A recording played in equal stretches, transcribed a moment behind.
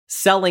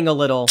Selling a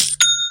little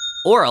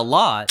or a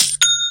lot,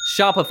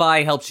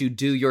 Shopify helps you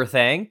do your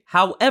thing,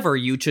 however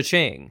you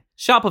cha-ching.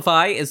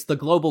 Shopify is the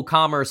global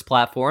commerce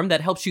platform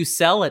that helps you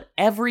sell at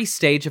every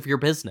stage of your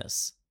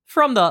business.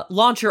 From the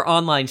launch your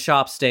online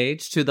shop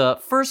stage to the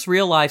first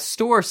real-life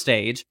store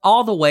stage,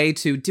 all the way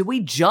to did we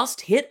just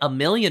hit 1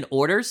 million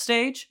orders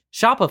stage?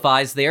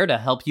 Shopify's there to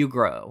help you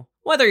grow.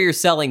 Whether you're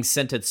selling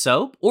scented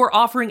soap or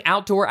offering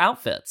outdoor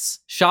outfits,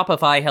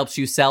 Shopify helps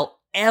you sell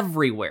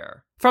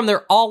everywhere. From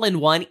their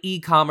all-in-one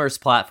e-commerce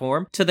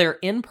platform to their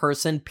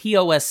in-person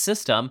POS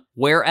system,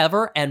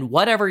 wherever and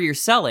whatever you're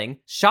selling,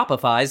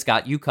 Shopify's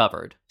got you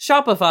covered.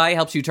 Shopify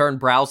helps you turn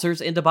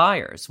browsers into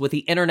buyers with the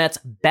internet's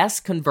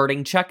best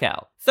converting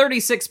checkout,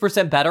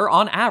 36% better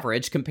on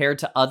average compared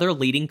to other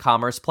leading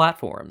commerce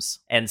platforms.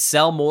 And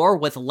sell more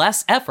with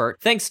less effort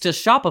thanks to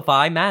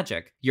Shopify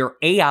Magic, your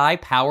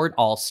AI-powered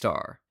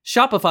all-star.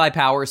 Shopify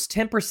powers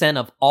 10%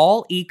 of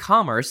all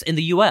e-commerce in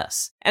the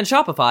US, and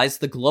Shopify's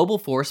the global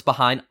force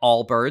behind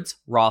Allbirds,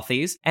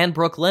 Rothy's, and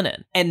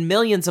Brooklinen, and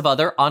millions of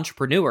other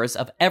entrepreneurs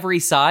of every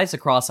size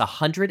across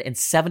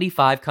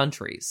 175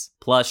 countries.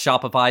 Plus,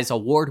 Shopify's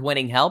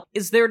award-winning help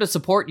is there to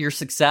support your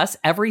success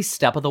every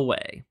step of the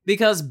way.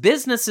 Because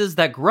businesses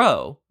that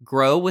grow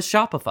with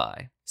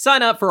Shopify.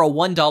 Sign up for a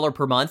 $1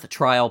 per month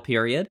trial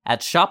period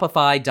at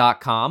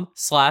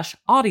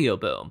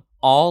shopify.com/audioboom,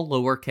 all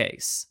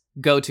lowercase.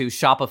 Go to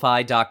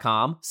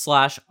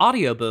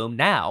shopify.com/audioboom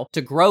now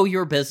to grow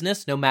your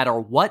business no matter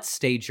what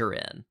stage you're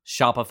in.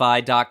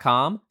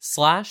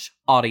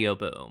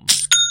 Shopify.com/audioboom.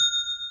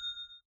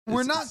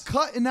 We're not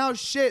cutting out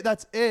shit.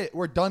 That's it.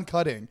 We're done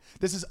cutting.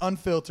 This is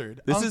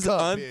unfiltered. This is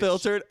Uncut,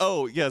 unfiltered. bitch.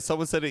 Oh, yeah.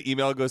 Someone sent an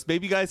email. Goes,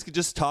 maybe you guys could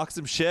just talk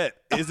some shit.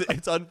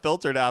 It's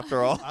unfiltered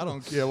after all. I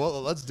don't care.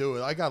 Well, let's do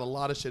it. I got a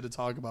lot of shit to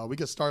talk about. We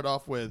could start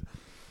off with...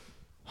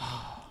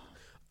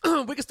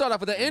 We can start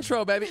off with the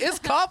intro, baby. It's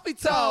coffee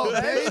talk,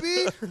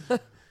 baby.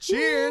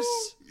 Cheers.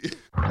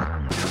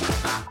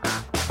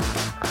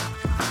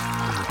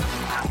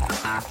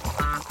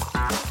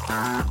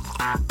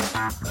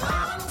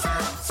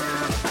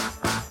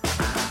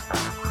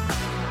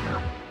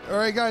 All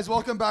right, guys,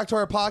 welcome back to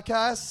our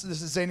podcast.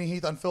 This is Zane and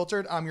Heath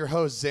Unfiltered. I'm your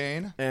host,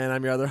 Zane. And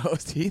I'm your other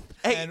host, Heath.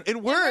 Hey, And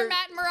and we're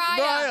Matt and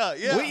Mariah.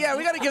 yeah.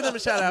 We got to give them a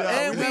shout out.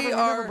 Yeah, and we we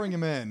never are. bring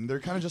them in. They're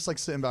kind of just like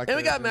sitting back And there.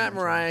 we got Matt and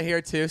Mariah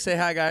here too. Say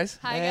hi, guys.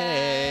 Hi,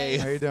 Hey.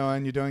 How you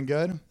doing? You doing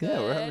good? Yeah,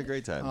 we're having a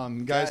great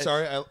time. Guys, Guys.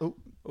 sorry. Oh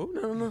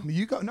no.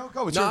 You go. No,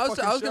 go. It's No, your I was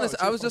fucking gonna. show.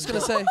 I was just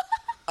gonna say.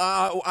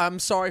 I'm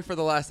sorry for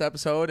the last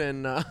episode,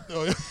 and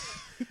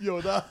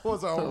Yo, that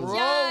was a roller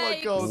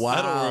Yikes. coaster.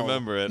 I don't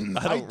remember it.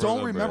 I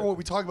don't remember it. what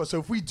we talked about. So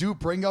if we do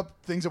bring up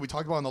things that we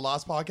talked about in the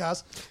last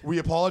podcast, we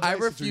apologize. I If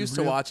we refuse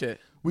to watch it.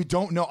 We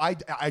don't know.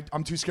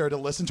 I'm too scared to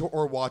listen to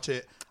or watch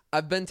it.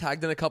 I've been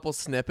tagged in a couple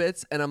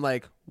snippets, and I'm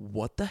like,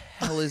 what the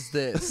hell is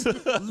this?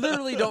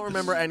 Literally don't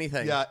remember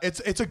anything. Yeah,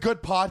 it's a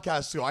good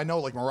podcast too. I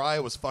know, like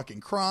Mariah was fucking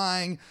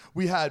crying.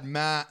 We had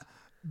Matt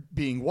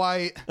being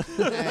white,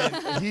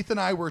 and Heath and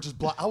I were just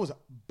black.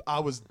 I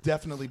was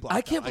definitely black.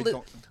 I can't believe,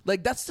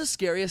 like, that's the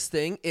scariest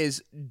thing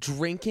is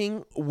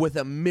drinking with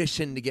a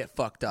mission to get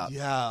fucked up.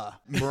 Yeah,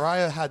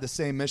 Mariah had the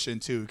same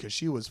mission too because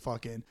she was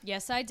fucking.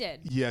 Yes, I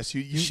did. Yes,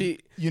 you She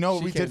know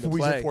what we came did. to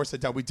We play. did force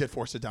it down. We did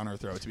force it down our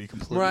throat to be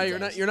completely. Mariah,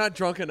 honest. you're not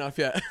drunk enough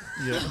yet.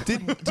 Yeah.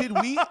 Did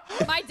we?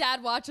 My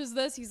dad watches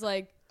this. He's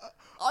like,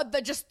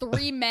 just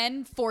 3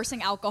 men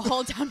forcing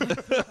alcohol down my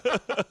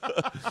throat.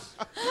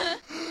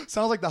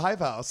 Sounds like the Hive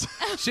House.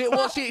 she had a.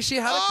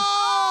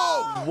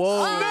 Oh!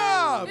 Whoa.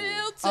 Snap!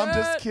 Filtered. I'm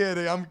just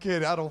kidding. I'm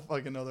kidding. I don't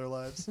fucking know their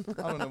lives.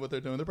 I don't know what they're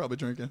doing. They're probably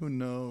drinking. Who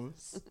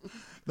knows?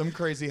 Them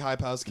crazy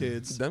Hive House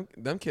kids. Them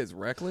kids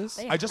reckless.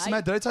 They I just hype.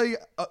 met. Did I tell you?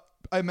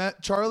 I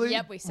met Charlie.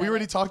 Yep, we said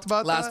already it. talked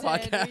about Last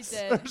that. podcast. We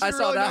did. She's I a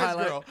saw really that nice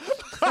highlight. girl.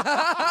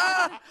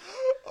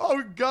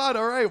 Oh God!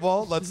 All right.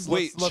 Well, let's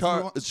Wait, move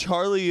on.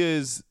 Charlie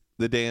is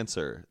the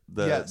dancer,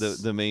 Yes.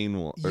 the main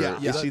one. Or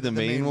Yeah, is she the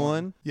main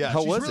one? Yeah, How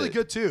she's was really it?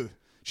 good too.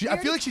 I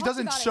already feel like she talked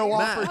doesn't about it. show We off.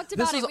 Matt, For, talked this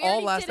about is it. We all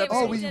already last did it. episode. oh,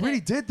 already we did really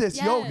it. did this.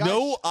 Yes. Yo, guys.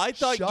 No, I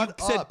thought you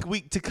Shut said up.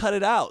 to cut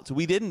it out.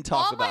 We didn't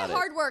talk All my about it.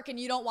 hard work, and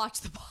you don't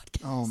watch the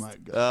podcast. Oh my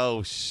God.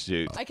 Oh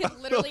shoot! I can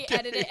literally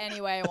edit it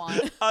any way I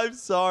want. I'm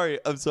sorry.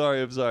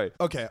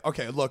 Okay.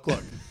 Look.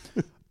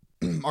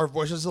 Our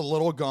voices are a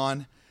little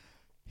gone.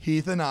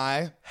 Heath and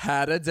I,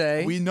 Had a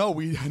day. we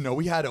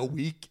had a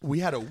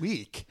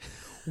week.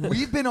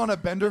 We've been on a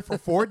bender for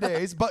 4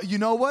 days, but you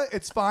know what?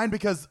 It's fine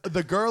because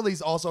the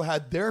girlies also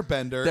had their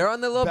bender. They're on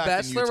the little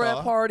back in Utah.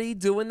 bachelorette party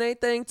doing their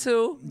thing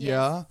too.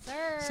 Yeah.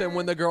 Sir. So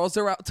when the girls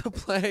are out to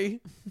play.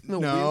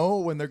 No,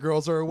 when the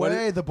girls are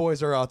away, the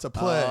boys are out to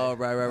play. Oh,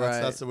 right.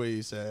 That's the way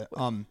you say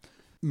it.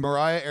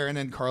 Mariah, Aaron,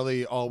 and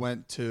Carly all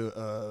went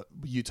to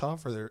Utah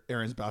for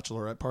Aaron's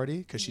bachelorette party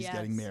because she's Yes.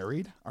 getting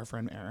married. Our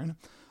friend Aaron.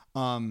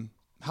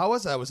 How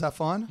was that? Was that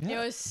fun? It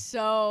was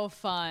so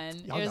fun.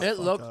 Y'all It was. got It fucked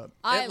looked. up.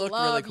 I It looked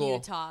love really cool.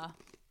 Utah.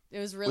 It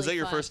was really. Was that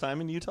your fun. first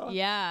time in Utah?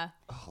 Yeah.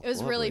 It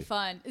was really lovely.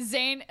 fun.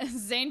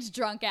 Zane's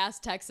drunk ass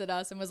texted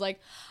us and was like,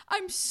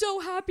 "I'm so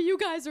happy you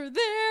guys are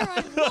there.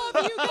 I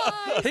love you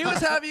guys." He was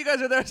happy you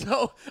guys are there,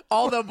 so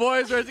all the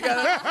boys were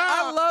together.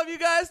 I love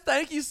Yes,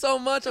 thank you so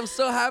much. I'm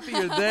so happy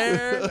you're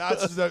there.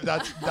 That's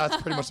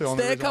pretty much the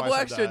only Stay a reason why couple I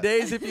said extra that.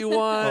 days if you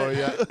want. Oh,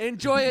 yeah.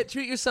 Enjoy it.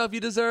 Treat yourself. You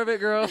deserve it,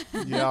 girl.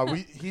 Yeah,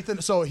 Heath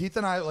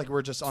and I like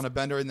were just on a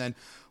bender, and then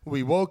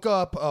we woke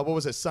up. What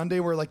was it? Sunday.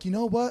 We're like, you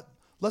know what?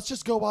 Let's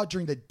just go out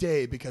during the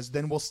day because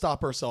then we'll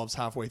stop ourselves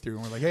halfway through.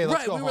 And we're like, hey, let's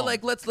Right, go we were home.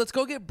 like, let's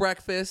go get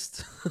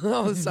breakfast.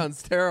 Oh, this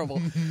sounds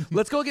terrible.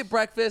 Let's go get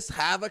breakfast,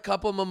 have a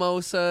couple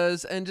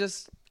mimosas, and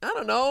just, I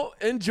don't know,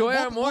 enjoy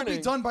our we'll morning.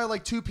 be done by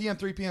like 2 p.m.,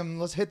 3 p.m.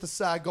 Let's hit the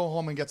SAG, go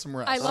home, and get some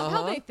rest. I love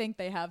how they think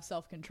they have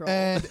self-control.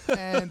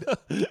 And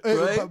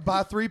Right?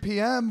 by 3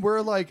 p.m.,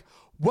 we're like,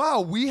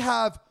 wow, we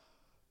have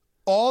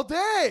all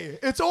day.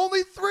 It's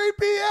only 3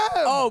 p.m.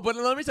 Oh, but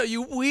let me tell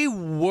you, we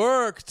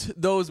worked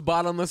those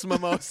bottomless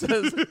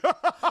mimosas.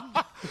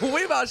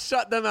 We about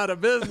shut them out of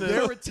business.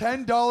 There were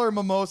 $10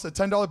 mimosa,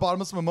 $10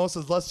 bottomless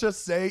mimosas. Let's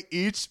just say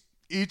each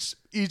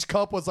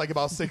cup was like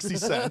about 60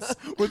 cents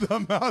with the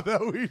amount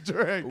that we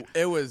drank.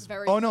 It was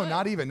Very Oh no, good.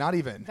 not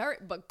even. Very,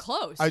 but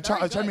close. I tried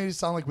Very to make good. it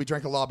sound like we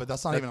drank a lot, but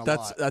that's not even a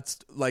lot. that's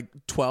like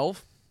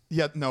 12.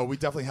 Yeah, no, we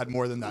definitely had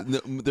more than that. No,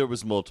 there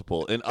was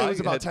multiple, and It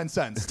was about had, 10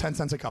 cents. 10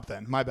 cents a cup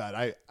then. My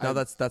bad. No,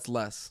 that's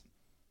less.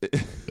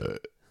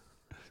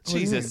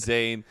 Jesus,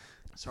 Zane.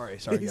 Sorry,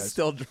 He's guys.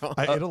 still drunk.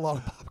 I ate a lot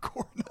of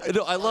popcorn.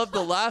 I love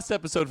the last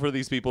episode for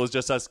these people is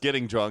just us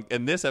getting drunk,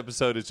 and this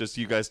episode is just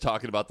you guys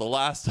talking about the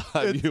last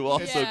time you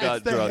also Yeah. got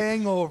It's the drunk.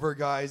 hangover,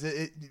 guys.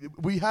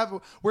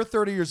 We're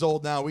 30 years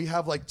old now. We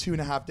have like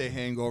 2.5 day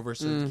hangover,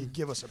 so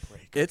give us a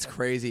break. It's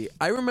crazy.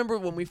 I remember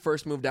when we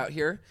first moved out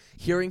here,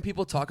 hearing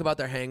people talk about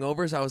their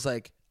hangovers, I was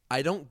like,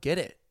 I don't get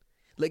it.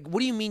 Like, what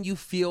do you mean you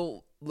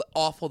feel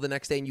awful the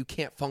next day and you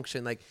can't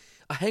function? Like,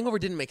 a hangover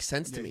didn't make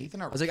sense to Yeah, me. Heath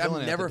and I I were was like, killing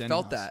I've it at never the Denny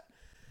felt house. that.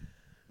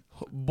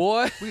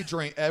 Boy. We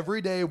drink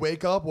every day,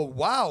 wake up, well,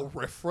 wow,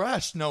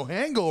 refreshed, no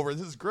hangover.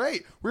 This is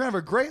great. We're going to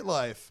have a great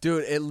life.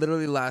 Dude, it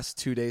literally lasts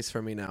 2 days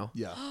for me now.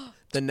 Yeah.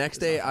 The next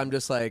day, I'm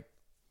just like,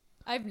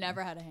 I've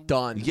never had a hangover.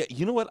 done. Yeah,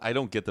 you know what? I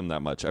don't get them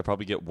that much. I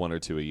probably get 1 or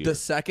 2 a year. The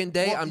second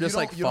day, Well, I'm just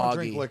like you don't foggy.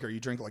 drink liquor. You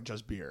drink like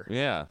just beer,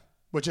 yeah.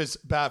 which is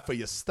bad for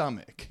your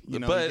stomach. You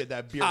know, But- you get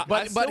that beer. I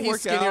But still he's work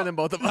skinnier out. than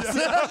both of us.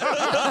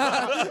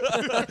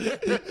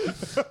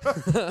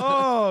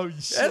 oh,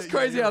 shit. That's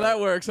crazy how that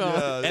works,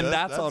 huh? And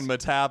that's on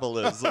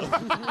metabolism.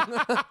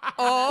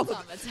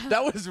 Oh,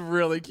 that was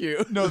really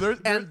cute. No,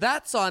 and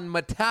that's on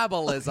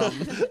metabolism.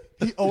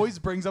 he always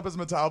brings up his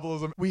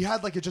metabolism. We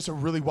had like just a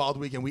really wild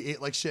weekend. We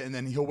ate like shit, and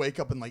then he'll wake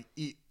up and like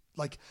eat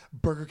like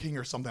Burger King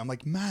or something. I'm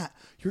like, Matt,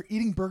 you're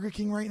eating Burger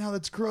King right now?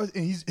 That's gross.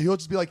 And he'll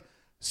just be like,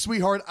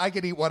 sweetheart, I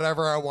can eat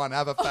whatever I want. I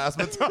have a fast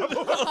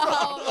metabolism.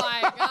 Oh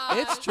my god.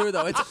 It's true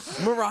though.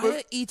 It's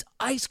Mariah eats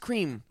ice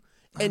cream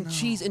and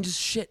cheese and just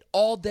shit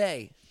all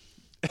day.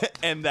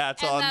 and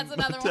that's and on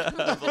that's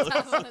another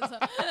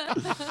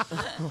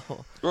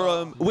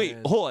one. Wait,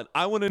 hold on.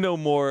 I want to know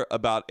more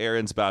about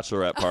Aaron's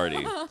bachelorette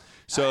party.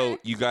 So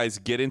you guys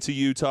get into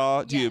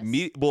Utah. Do Yes.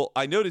 you Well,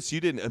 I noticed you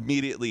didn't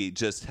immediately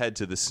just head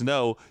to the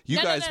snow. You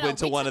No, no, guys no, no. went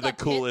to We one of took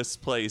the a pit-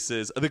 coolest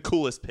places, the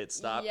coolest pit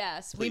stop.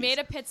 Yes, we Please. made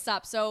a pit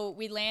stop. So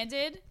we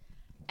landed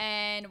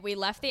and we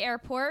left the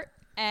airport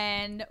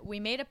and we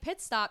made a pit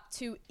stop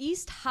to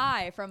East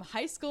High from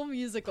High School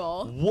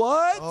Musical.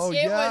 What? Oh, It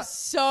yeah. was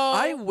so.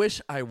 I wish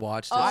I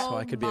watched it so Oh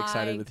I could be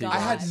excited my with you God. I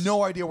guys. had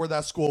no idea where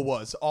that school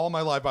was all my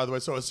life, by the way.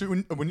 So as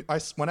soon when I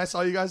saw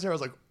you guys there, I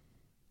was like,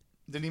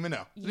 didn't even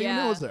know. Didn't even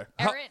know it was there.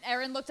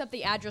 Erin looked up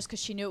the address because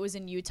she knew it was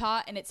in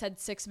Utah and it said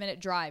 6-minute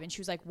drive and she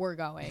was like, "We're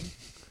going."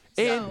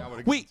 And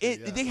would've wait, gone to,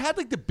 yeah. they had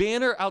like the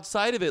banner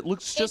outside of it.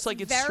 Looks just It's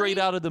like it's very- straight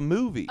out of the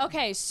movie.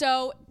 Okay,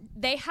 so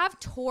they have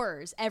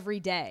tours every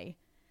day.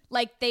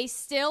 Like they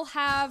still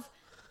have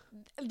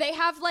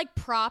like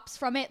props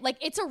from it. Like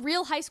it's a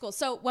real high school.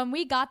 So when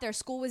we got there,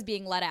 school was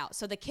being let out.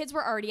 So the kids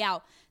were already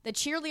out. The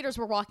cheerleaders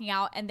were walking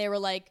out and they were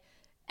like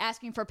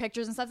asking for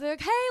pictures and stuff. They're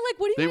like, "Hey, like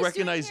what are you They guys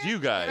recognized doing here?"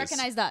 you guys. They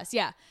recognized us,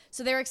 yeah.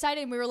 So they were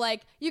excited and we were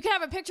like, "You can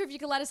have a picture if you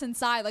can let us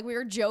inside." Like we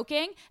were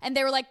joking and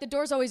they were like, "The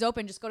door's always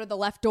open, just go to the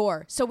left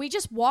door." So we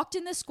just walked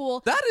in the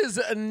school. That is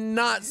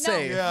not No,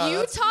 safe. Yeah,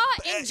 Utah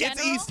in general.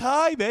 It's East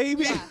High,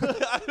 baby.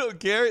 I don't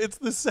care. It's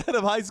the set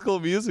of High School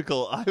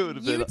Musical. I would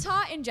have been.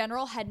 Utah in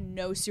general had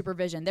no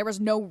supervision. There was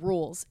no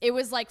rules. It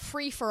was like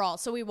free for all.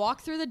 So we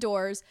walked through the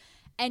doors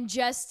and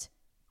just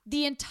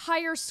the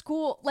entire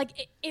school,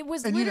 like it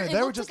was And literally, they it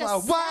were looked just like a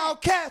like, set.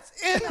 Wildcats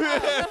in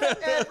there.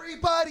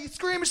 Everybody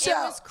scream and It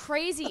shout. was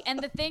crazy. And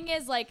the thing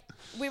is, like,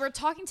 we were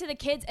talking to the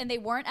kids and they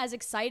weren't as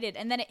excited.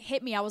 And then it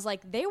hit me. I was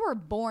like, they were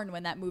born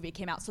when that movie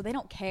came out, so they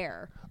don't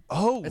care.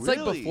 Oh, It's really?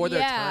 like before their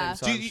Yeah. time.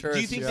 So Do I'm you, sure do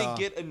you it's- think yeah. they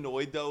get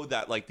annoyed though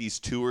that like these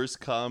tours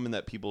come and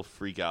that people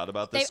freak out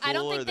about the They, school? I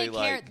don't or think they they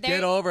care. like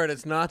Get over it.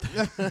 It's not.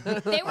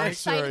 They were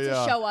excited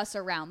yeah. to show us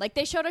around. Like,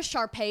 they showed us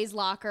Sharpay's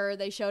locker.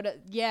 They showed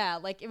it. Yeah,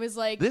 like, it was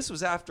like. this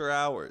was after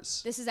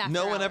hours. This is after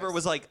No one ever hours.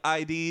 was like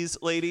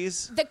IDs,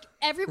 ladies.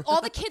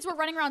 All the kids were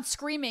running around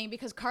screaming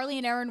because Carly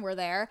and Aaron were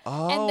there,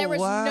 and there was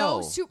wow.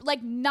 no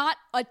not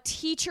a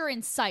teacher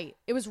in sight.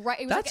 It was right.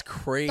 It was That's like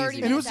crazy. 30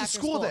 And it minutes was a after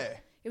school day.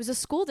 It was a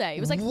school day. It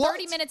was like What?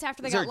 30 minutes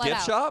after they Is there got a let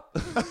gift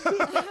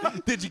out.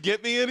 shop? Did you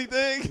get me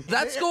anything?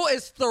 That school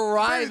is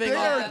thriving. They on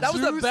are that. That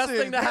was the best juicing.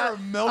 thing to They are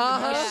have. milking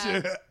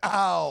that shit.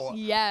 Ow.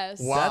 Yes.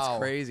 Wow. That's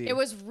crazy. It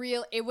was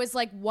real. It was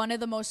like one of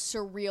the most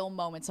surreal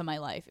moments of my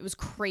life. It was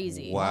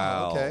crazy.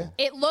 Wow. Okay.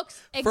 It looks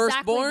exactly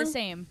Firstborn? the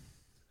same.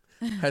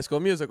 High School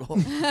Musical.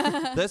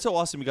 That's so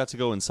awesome you got to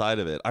go inside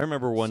of it. I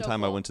remember one So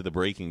time I cool. went to the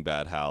Breaking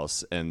Bad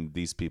house and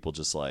these people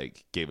just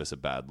like gave us a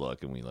bad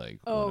look and we like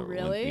Oh, went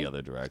really? the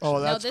other direction. Oh, No,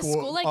 that's this cool.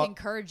 school like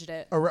encouraged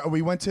it.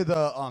 We went to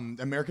the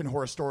American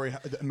Horror Story.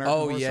 The American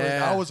Oh, Horror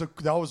yeah. Story.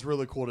 That was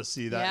really cool to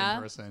see that Yeah?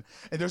 in person.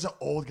 And there's an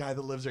old guy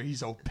that lives there.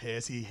 He's so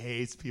pissed. He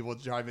hates people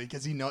driving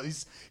because he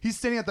knows he's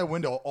standing at that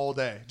window all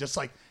day, just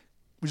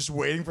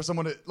waiting for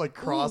someone to like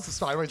cross the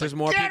sidewalk. There's Like,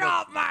 more get people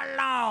off my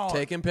lawn.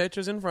 taking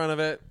pictures in front of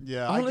it.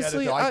 Yeah,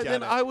 Honestly, I get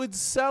it. I would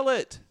sell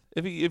it.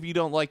 If you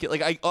don't like it,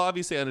 like I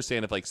obviously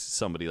understand if like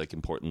somebody like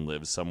important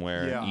lives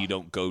somewhere, Yeah. you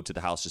don't go to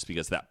the house just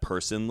because that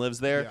person lives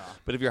there. Yeah.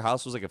 But if your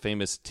house was like a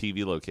famous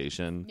TV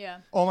location, Yeah.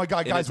 Oh my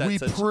God, And guys, is that we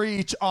such-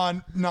 preach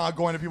on not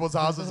going to people's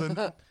houses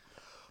and.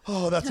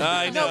 Oh, that's.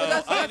 I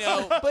know, I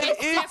know, but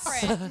it's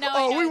Different. No,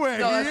 I Oh, know. we went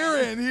No, here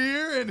and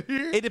here and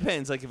here. it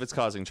depends. Like if it's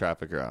causing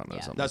traffic around or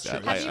Yeah. something. That's like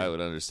true. that, Have you- I would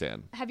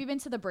understand. Have you been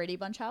to the Brady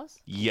Bunch house?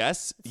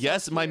 Yes,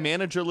 yes. My cute.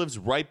 manager lives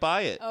right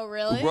by it. Oh,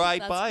 really? Right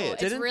That's by cool.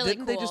 it. It's really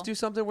Didn't they cool. just do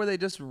something where they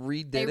just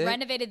redid They it?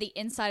 renovated the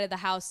inside of the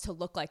house to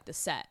look like the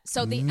set.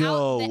 So the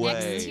No the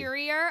way.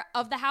 exterior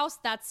of the house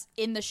that's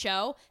in the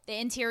show, the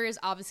interior is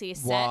obviously a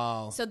set.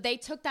 Wow. So they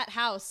took that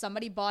house,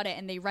 somebody bought it,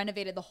 and they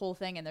renovated the whole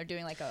thing, and they're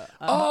doing like a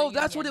Oh,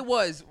 that's what reunion. it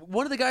was.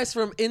 One of the guys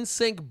from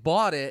InSync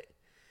bought it,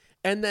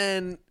 and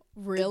then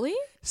Really?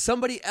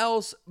 somebody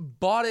else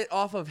bought it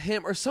off of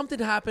him, or something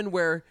happened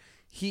where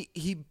he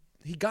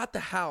got the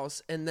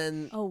house, and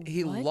then Oh,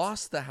 he what?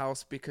 lost the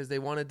house because they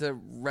wanted to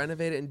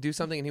renovate it and do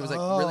something, and he was like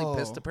really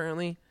pissed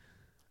apparently.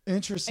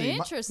 Interesting.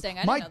 Interesting.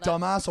 I didn't My know that.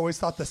 dumbass always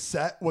thought the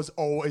set was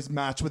always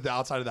matched with the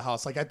outside of the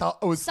house. Like I thought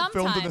it was filmed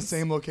in the Sometimes.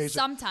 same location.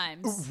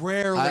 Sometimes.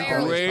 Rarely. I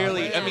always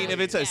Rarely. thought I mean, if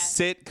it's a Yeah.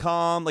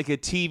 sitcom, like a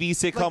TV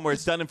sitcom where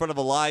it's done in front of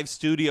a live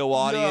studio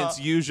audience,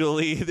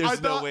 usually I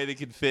there's no thought- way they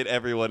can fit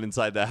everyone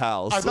inside the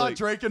house. I thought Like,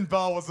 Drake and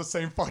Bell was the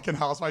same fucking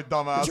house. My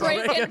dumbass.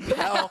 Drake and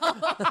Bell.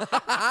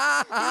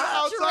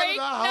 Outside Drake, of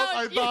the house,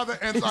 no, I thought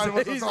the inside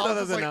was He the still house.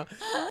 doesn't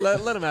Like, know.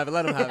 Let him have it.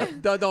 Let him have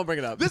it. Don't bring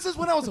it up. this is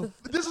when I was.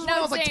 This is when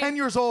I was like Zane. 10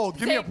 years old.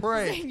 Give me a Zane,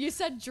 break. Zane, you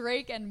said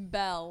Drake and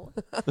Bell.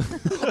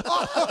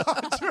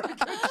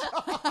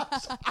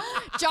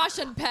 Josh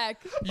and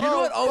Peck. You know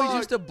what always fuck.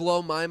 used to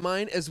blow my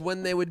mind is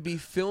when they would be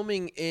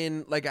filming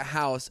in like a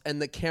house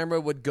and the camera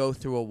would go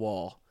through a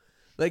wall.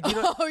 Like, you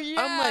know, Oh,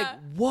 yeah. I'm like,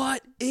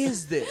 what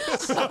is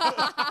this?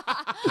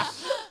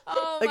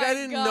 Oh Like, my I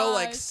didn't know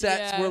like gosh,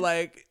 sets yeah. were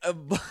like,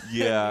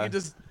 Yeah. you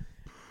just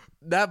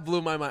that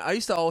blew my mind. I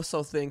used to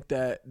also think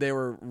that they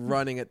were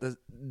running at the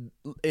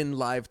in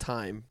live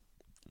time.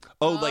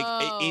 oh, like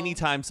Oh.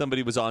 anytime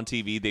somebody was on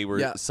TV, they were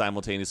Yeah.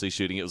 simultaneously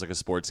shooting. It was like a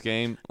sports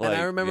game. And Like,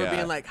 I remember yeah.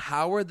 being like,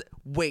 how are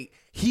wait,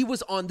 he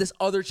was on this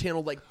other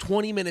channel like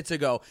 20 minutes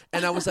ago.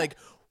 And I was like,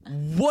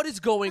 what is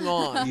going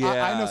on?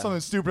 Yeah. I know something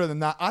stupider than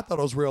that. I thought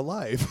it was real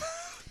life.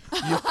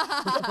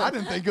 I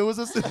didn't think it was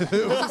a skit show.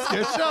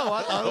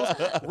 I thought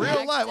it was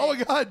real life. Oh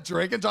my God,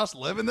 Drake and Josh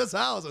live in this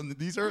house, and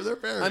these are their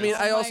parents. I mean,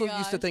 I my also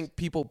used to gosh. think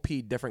people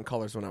peed different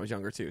colors when I was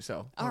younger too.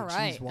 So All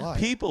right. Jeez, why?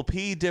 people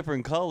pee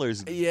different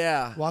colors.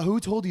 yeah, Why? Who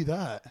told you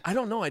that? I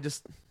don't know. I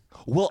just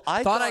Well,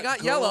 I Thought I got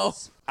girls- yellow.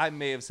 I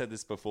may have said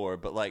this before,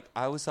 but like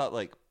I always thought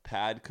like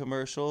pad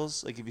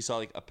commercials, like if you saw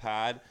like a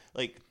pad,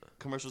 like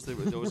commercials that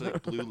there was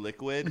like blue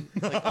liquid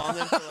like on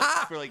them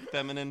for like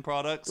feminine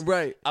products.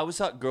 Right. I always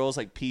thought girls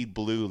like peed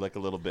blue like a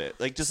little bit,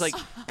 like just like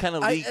kind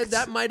of leaks.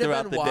 that might have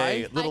throughout been the why.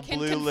 day. Little I can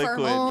blue confirm.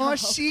 liquid. Oh,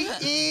 she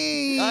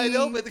is. I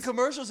know, but the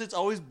commercials, it's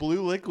always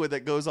blue liquid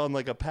that goes on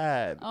like a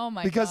pad. Oh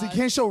my Because gosh. he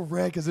can't show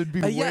red because it'd be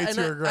yeah, way and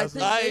too I aggressive.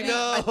 think I maybe,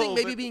 know, I think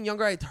maybe but- being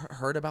younger, I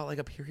heard about like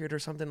a period or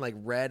something like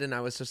red, and I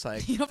was just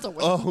like, You don't have to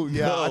wait. Oh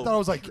yeah, no. I thought it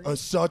was like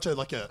such a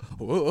like a.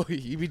 whoa,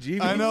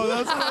 heebie-jeebies. I know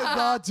that's what I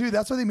thought too.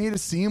 That's why they made it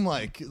seem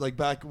like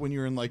back when you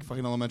were in like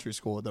fucking elementary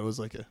school. That was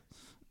like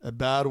a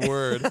bad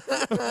word.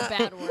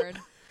 Bad word.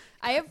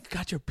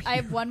 Got your I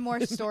have one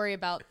more story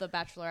about the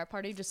bachelorette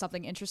party, just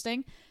something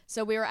interesting.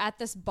 So we were at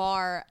this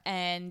bar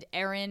and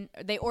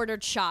they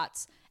ordered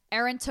shots.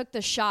 Erin took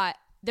the shot.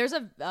 There's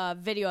a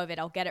video of it.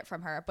 I'll get it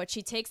from her. But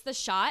she takes the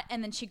shot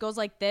and then she goes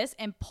like this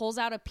and pulls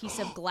out a piece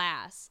of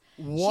glass.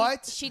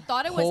 What? She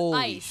thought it was Holy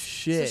ice.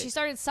 shit. So she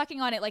started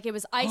sucking on it like it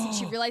was ice and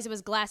she realized it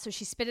was glass. So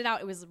she spit it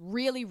out. It was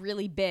really,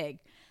 really big.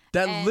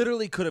 that and-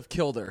 literally could have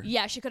killed her.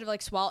 Yeah, she could have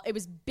like swallowed. It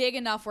was big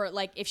enough where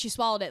like if she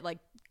swallowed it, like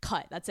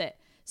cut. That's it.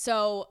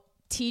 So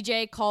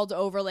TJ called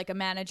over like a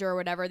manager or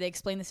whatever. They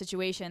explained the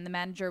situation. The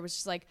manager was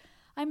just like,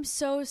 "I'm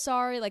so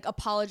sorry," like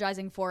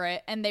apologizing for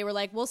it. And they were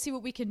like, "We'll see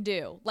what we can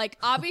do." Like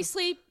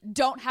obviously,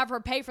 don't have her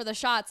pay for the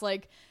shots.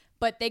 Like,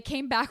 but they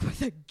came back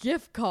with a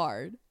gift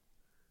card.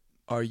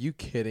 Are you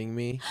kidding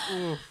me?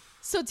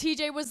 So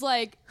TJ was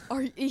like,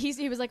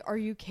 he was like, "Are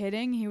you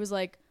kidding?" He was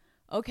like,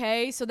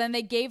 okay. So then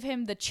they gave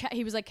him the check.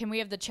 He was like, can we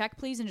have the check,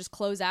 please? And just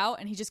close out.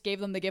 And he just gave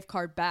them the gift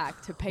card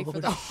back to pay for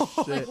the.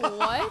 Like,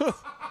 what?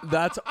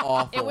 That's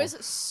awful. It was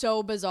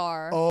so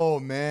bizarre. Oh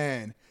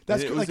man,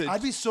 that's It like was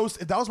I'd be so. If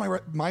that was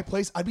my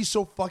place, I'd be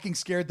so fucking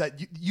scared that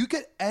you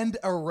could end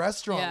a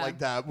restaurant Yeah. like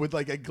that with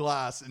like a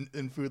glass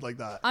and food like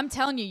that. I'm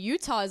telling you,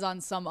 Utah is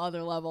on some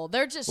other level.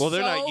 They're just Well,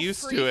 they're so not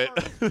used free to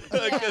it. for-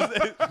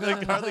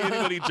 like hardly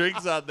anybody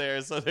drinks out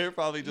there, so they're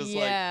probably just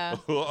Yeah. like,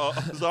 oh,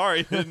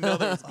 sorry, didn't know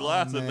there was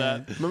glass in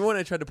that. Remember when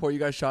I tried to pour you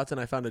guys shots and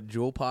I found a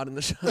jewel pod in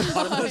the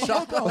bottom of the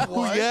shot?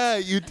 Oh yeah,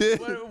 you did.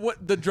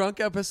 What the drunk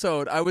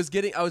episode? I was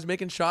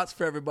making shots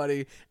for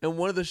everybody, and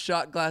one of the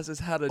shot glasses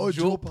had a Oh,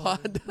 jewel jewel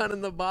pod. pod down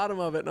in the bottom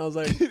of it, and I was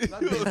like,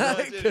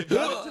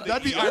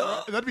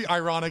 That'd be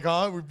ironic,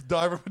 huh? We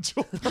dive from a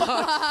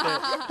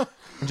jewel.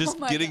 Just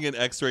getting an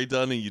X-ray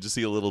done, and you just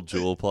see a little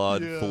jewel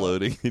pod Yeah.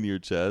 floating in your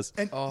chest.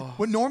 And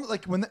when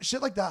when that,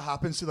 shit like that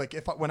happens to like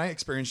when I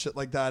experience shit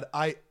like that,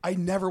 I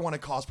never want to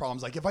cause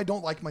problems. Like if I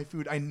don't like my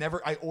food,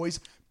 I always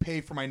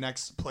pay for my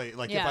next plate.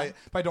 Like Yeah.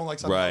 if I don't like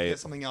something, I'll Right. get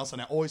something else,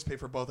 and I always pay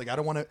for both. Like I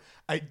don't want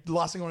to. The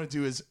last thing I want to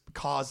do is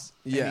cause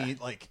any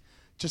like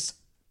just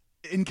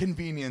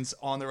inconvenience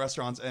on the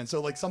restaurant's end.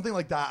 So like something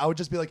like that, I would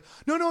just be like,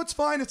 no, it's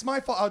fine, it's my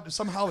fault.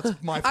 Somehow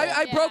it's my fault.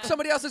 I broke Yeah.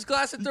 somebody else's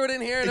glass and threw it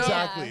in here. No.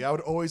 Exactly. I would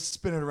always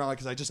spin it around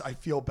because I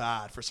feel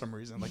bad for some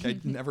reason. Like I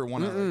never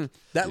want to. Like,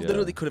 That Yeah.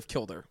 literally could have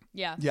killed her.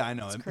 Yeah. yeah, I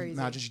know. It's crazy.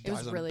 Imagine she It was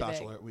dies on really a big.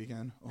 bachelorette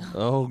weekend. Oh.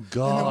 Oh And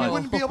then we God!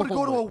 wouldn't be able to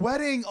go to a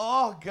wedding.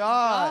 Oh God.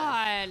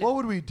 God. What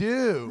would we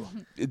do?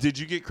 Did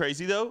you get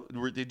crazy though?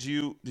 Did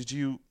you?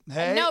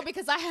 Hey. No,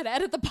 because I had to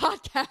edit the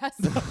podcast.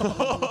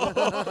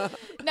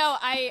 No,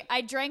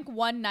 I drank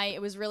one night.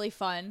 It was really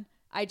fun.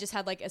 I just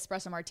had like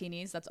espresso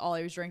martinis. That's all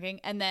I was drinking.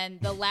 And then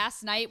the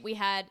last night we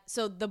had,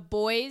 so the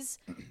boys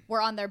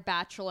were on their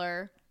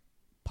bachelor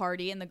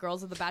party and the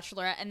girls of the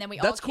bachelorette. And then we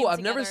all That's cool. came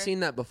I've never together. seen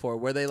that before,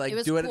 where they like It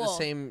was do it at the cool.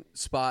 same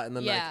spot and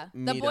then Yeah,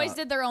 like the meet boys up.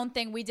 did their own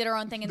thing. We did our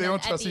own thing. And They then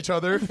don't at trust the- each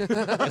other.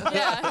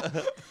 Yeah.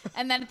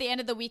 And then at the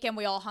end of the weekend,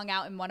 we all hung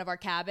out in one of our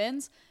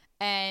cabins,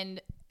 and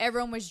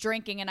everyone was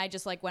drinking, and I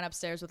just like went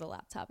upstairs with a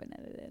laptop and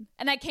edited.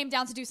 And I came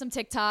down to do some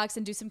TikToks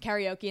and do some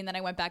karaoke, and then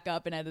I went back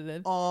up and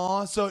edited.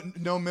 Aw, so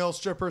no male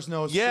strippers,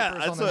 no Yeah, strippers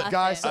that's on the what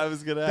guys. I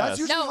was gonna That's ask.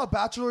 usually No. how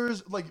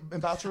bachelors like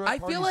and bachelorette I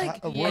feel parties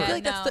like work. Yeah. I feel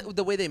like that's no.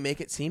 the way they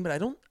make it seem, but I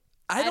don't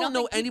don't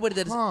know think anybody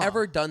that has Huh.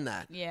 ever done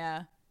that.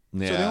 Yeah.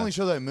 Yeah, So they only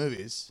show that in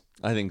movies.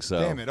 I think so.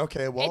 Damn it.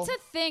 Okay. Well. It's a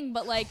thing,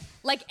 but like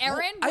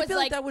Erin I was feel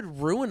like like, that would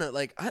ruin it.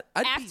 Like I'd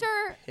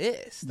After- be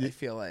pissed. I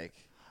feel like.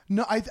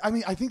 No, I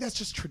mean I think that's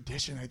just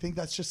tradition. I think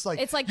that's just like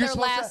It's like you're their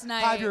supposed last to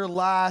night. have your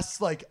last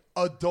like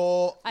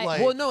adult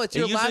like. Well, no, it's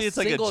your Usually last it's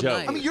like a single joke.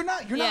 night. I mean you're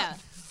not Yeah.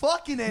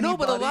 fucking anybody. no,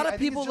 but a lot I of think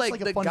people it's just,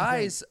 like a the funny thing.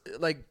 guys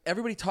like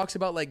everybody talks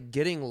about like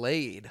getting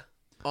laid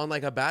on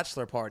like a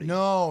bachelor party.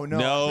 No. I think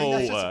No,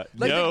 that's just-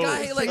 Like no. the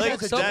guy, like, Like,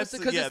 it's that's-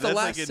 because yeah, it's the that's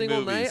last like in single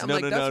movies. night. I'm No,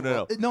 like, no,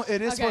 that's no. No,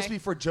 it is supposed to Okay. be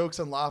for jokes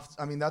and laughs.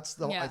 I mean, that's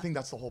the. Yeah. I think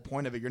that's the whole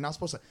point of it. You're not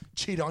supposed to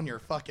cheat on your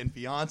fucking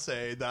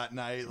fiance that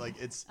night. Like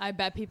it's. I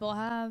bet people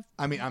have.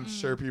 I mean, I'm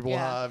sure people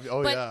Yeah. have.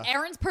 Oh but yeah.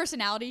 Erin's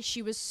personality,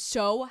 she was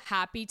so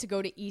happy to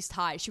go to East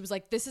High. She was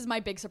like, "This is my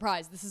big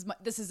surprise. This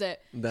is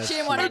it." That's She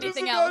didn't want I true. just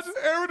anything else.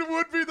 imagine Aaron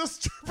would be the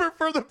stripper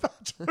for the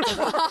bachelor.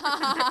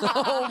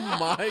 Oh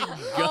my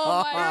Oh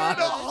god. my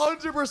god.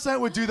 100%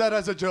 would do that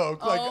as a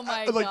joke. Like, Oh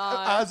my like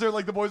God. as they're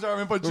like the boys are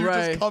having fun, you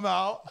Right. just come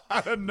out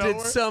out of nowhere.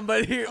 Did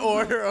somebody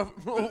order a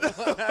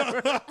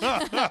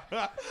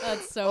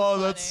That's so. Oh,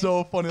 funny. that's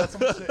so funny. That's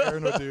some shit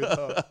Aaron would do.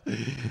 Though.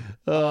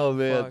 Oh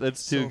man, fuck.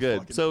 that's too So good.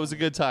 fucking So it was a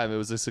good time. It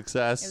was a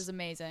success. It was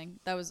amazing.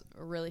 That was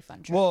a really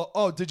fun trip.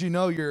 Well, did you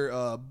know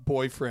your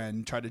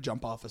boyfriend tried to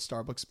jump off a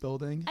Starbucks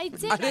building? I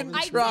did. I didn't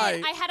try.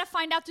 Did. I had to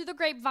find out through the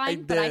grapevine, I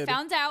but I did.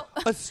 found out.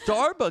 a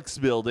Starbucks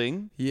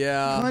building.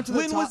 Yeah. Climbed to the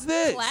When top. was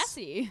this?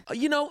 Classy.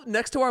 You know,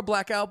 next to our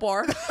blackout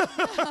bar.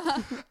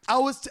 I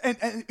was,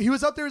 and he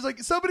was up there. He's like,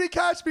 "Somebody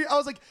catch me!" I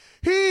was like,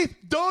 "Heath,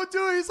 don't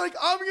do it." He's like,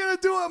 "I'm gonna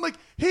do it." I'm like,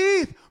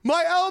 "Heath,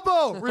 my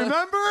elbow.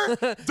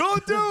 Remember?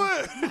 Don't do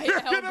it. You're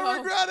gonna elbow.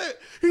 regret it."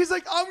 He's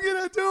like, "I'm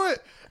gonna do it."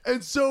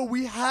 And so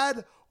we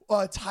had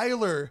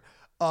Tyler.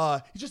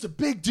 He's just a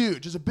big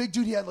dude.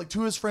 He had like two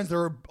of his friends that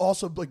were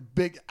also like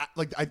big,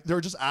 they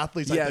were just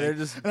athletes. I Yeah, think. they're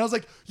just- And I was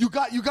like, "You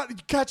got to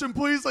catch him,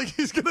 please! Like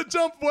he's gonna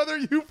jump, whether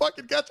you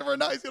fucking catch him or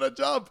not. He's gonna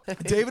jump."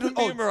 David,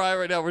 Me and Mariah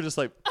right now, we're just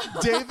like,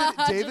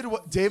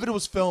 David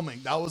was filming.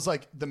 That was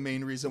like the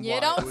main reason why. You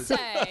it don't was,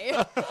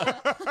 say.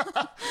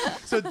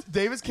 So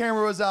David's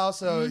camera was out.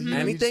 So he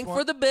Anything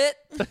for the bit.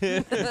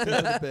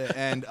 bit,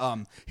 and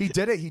he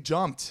did it. He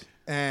jumped,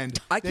 and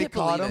I they can't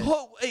caught believe him. it.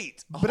 oh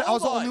wait, But I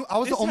was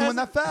the only one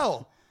that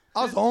fell.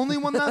 I was the only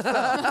one that fell.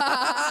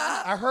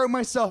 I hurt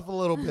myself a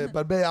little bit,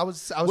 but babe, I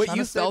was. Wait, trying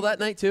you to stay- fell that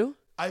night too?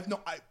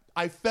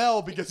 I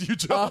fell because you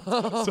jumped.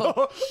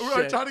 So we were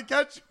shit. trying to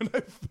catch you, and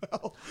I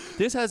fell.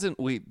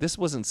 This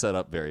wasn't set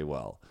up very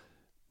well.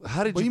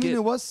 How did What you do you get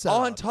mean it was set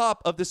on up?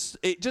 top of this?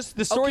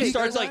 The story Okay,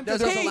 starts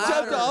there's like, a hey,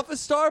 ladder. jumped off a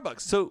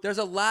Starbucks. So There's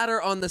a ladder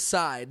on the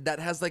side that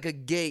has like a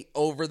gate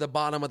over the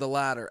bottom of the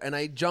ladder, and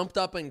I jumped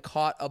up and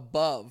caught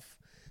above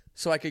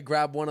so I could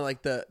grab one of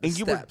like the And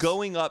you were steps.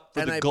 going up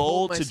for And the I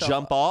goal pulled to myself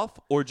jump up. off,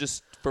 or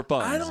just for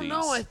fun? I don't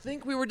know. I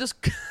think we were just.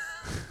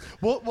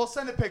 We'll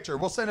send a picture.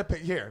 We'll send a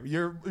picture.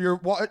 Here,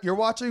 you're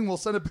watching. We'll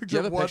send a picture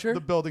have of a what picture? the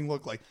building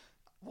looked like.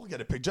 We'll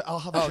get a picture. I'll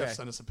have the Okay. chef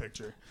send us a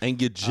picture.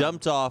 And you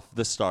jumped off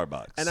the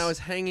Starbucks. And I was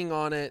hanging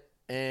on it,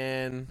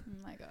 and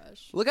Oh my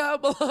gosh. look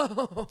out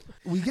below.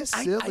 We get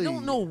I silly.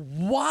 don't know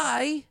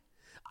why.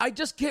 I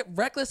just get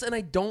reckless and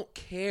I don't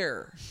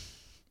care.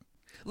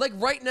 Like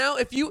right now,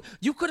 if you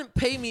couldn't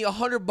pay me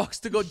 $100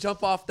 to go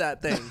jump off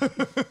that thing,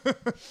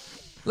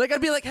 like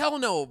I'd be like, hell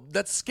no,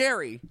 that's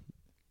scary.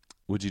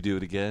 Would you do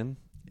it again?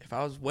 If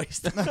I was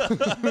wasted,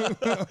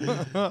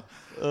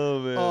 Oh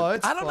man. Oh,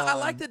 it's I don't know.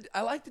 fun.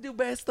 I like to do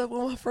bad stuff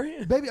with my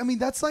friends. Baby, I mean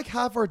that's like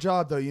half our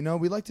job, though. You know,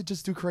 we like to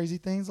just do crazy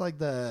things like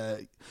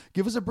the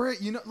give us a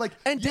break. You know, like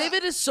And yeah.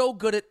 David is so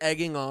good at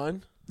egging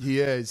on. He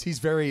is. He's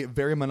very,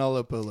 very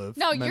manipulative.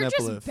 No, you're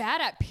manipulative. just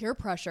bad at peer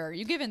pressure.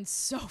 You give in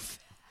so fast.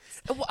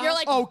 Well, You're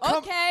like, Oh, come,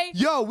 okay.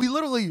 Yo, we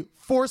literally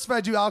force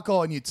fed you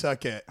alcohol and you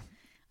took it.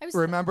 I was,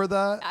 Remember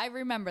that? I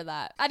remember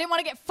that. I didn't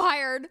want to get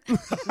fired.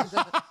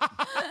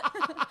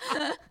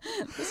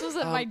 This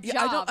wasn't my job.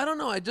 Yeah, I don't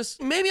know. I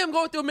just maybe I'm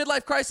going through a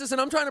midlife crisis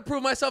and I'm trying to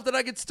prove myself that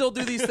I could still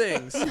do these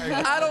things.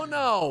 I don't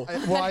know.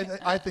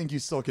 I think you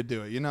still could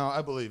do it. You know,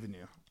 I believe in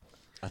you.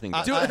 I think I-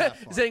 that's Do I it. have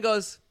fun. Zane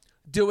goes,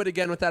 do it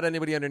again without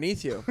anybody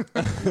underneath you.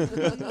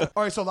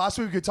 All right, so last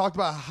week we talked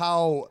about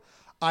how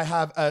I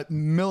have a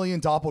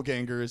million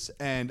doppelgangers,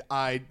 and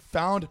I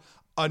found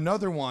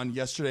another one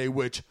yesterday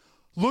which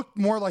looked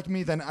more like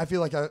me than I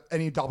feel like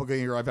any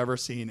doppelganger I've ever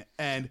seen.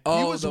 And he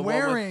Oh, was the one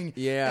with- wearing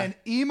yeah. an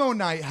emo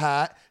night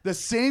hat, the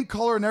same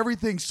color and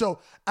everything. So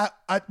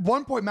at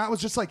one point, Matt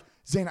was just like,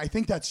 Zane, I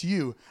think that's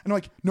you. And I'm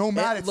like, no,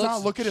 Matt, it's not.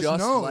 looks Look at his just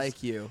nose.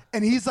 like you.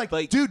 And he's like,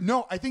 Like- dude,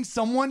 no, I think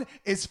someone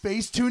is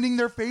face tuning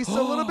their face a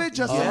little bit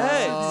just to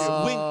mess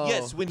with you.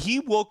 Yes. When he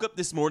woke up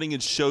this morning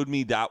and showed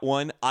me that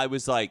one, I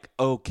was like,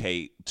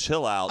 okay,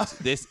 chill out.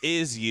 This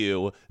is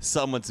you.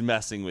 Someone's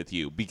messing with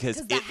you because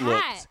 'Cause the it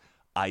looked hat.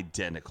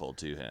 identical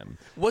to him.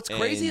 What's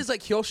crazy And- is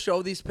like he'll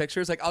show these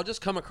pictures, like I'll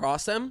just come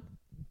across them,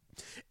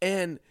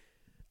 and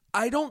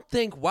I don't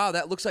think, wow,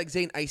 that looks like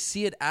Zane. I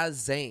see it as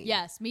Zane.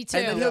 Yes, me too.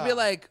 And then he'll be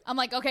like, I'm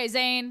like, okay,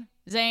 Zane,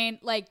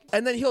 like,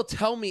 and then he'll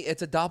tell me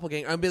it's a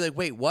doppelganger. I'll be like,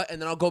 wait, what?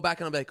 And then I'll go back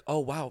and I'll be like, oh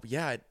wow,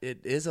 yeah,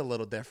 it is a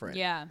little different.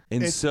 yeah.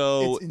 And It's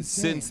so, insane.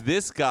 since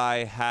this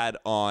guy had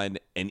on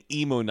an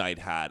emo night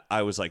hat,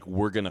 I was like,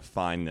 "We're gonna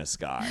find this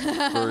guy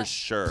for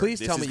sure. Please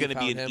this tell is me you gonna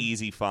be found an him."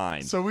 easy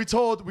find." So I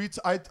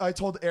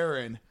told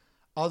Aaron,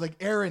 I was like,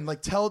 Aaron,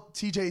 like tell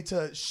TJ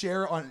to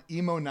share on the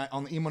emo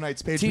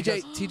night's page.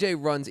 because- TJ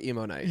runs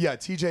emo night. yeah,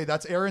 TJ,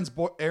 that's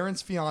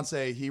Aaron's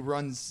fiance. He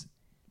runs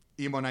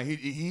emo night.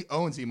 He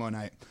owns emo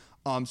night.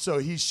 So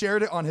he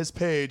shared it on his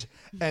page,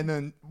 and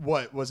then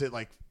what was it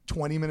like?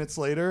 20 minutes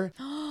later,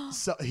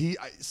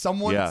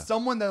 someone Yeah.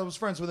 that was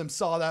friends with him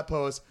saw that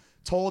post,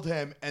 told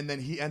him, and then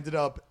he ended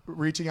up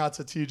reaching out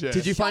to TJ.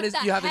 Did you find his?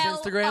 the You have his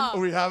hell Instagram? up.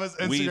 We have his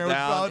Instagram. we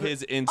found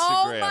his Instagram.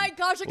 Oh my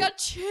gosh, I got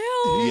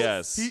chills.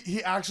 Yes.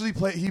 He actually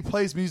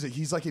plays music.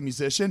 He's like a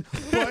musician,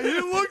 but he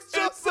looks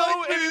just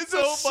like me. It's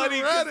so just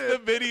funny because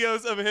shredded. the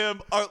videos of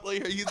him are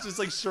like he's just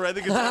like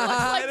shredding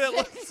guitar, and it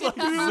looks like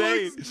He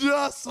Zane. looks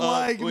just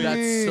like wait. me.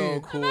 That's so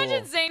cool.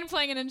 Imagine Zane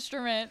playing an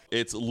instrument.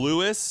 It's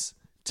Louis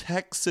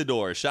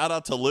Texador. Shout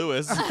out to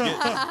Louis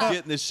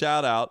getting the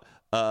shout out.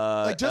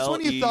 Like just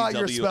when you thought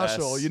you're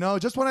special, you know,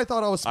 just when I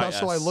thought I was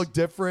special, I IS. look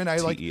different. I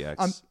like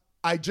TEX.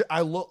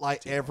 I look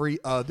like every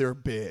other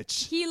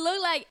bitch. He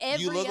looked like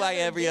every You look like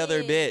every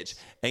other bitch.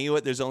 And you know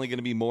what? There's only going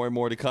to be more and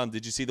more to come.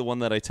 Did you see the one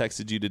that I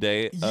texted you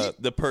today?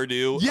 The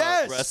Purdue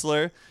Yes!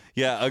 wrestler.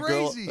 Yeah,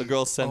 Crazy. a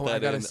girl sent Oh, I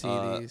that gotta in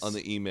see these. on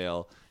the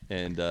email,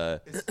 and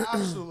It's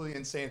absolutely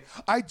insane.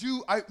 I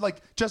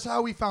like just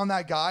how we found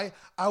that guy.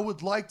 I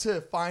would like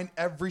to find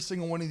every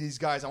single one of these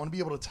guys. I want to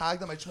be able to tag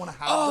them. I just want to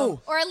have them.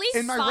 Or at least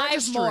in my 5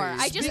 registries. more. I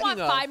just Speaking want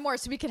of- 5 more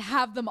so we could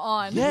have them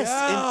on. yes,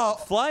 Yeah. and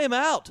fly him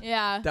out.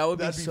 Yeah. That would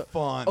That'd be so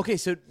fun. Okay,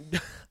 so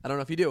I don't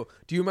know if you do.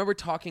 Do you remember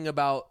talking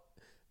about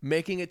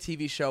making a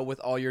TV show with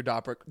all your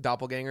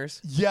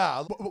doppelgangers?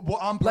 Yeah, well,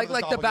 I'm part of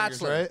Like The doppelgangers,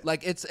 Bachelor. right?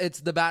 Like it's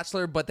The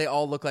Bachelor, but they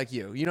all look like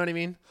you. You know what I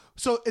mean?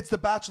 So it's the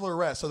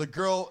Bachelorette. So the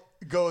girl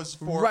goes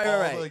for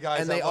Right. all the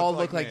guys, And that they all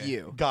look me. like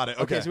you. Got it.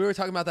 Okay. So we were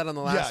talking about that on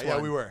the last Yeah,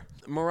 one. we were.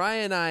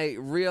 Mariah and I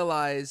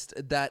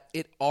realized that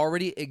it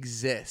already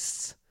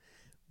exists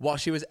while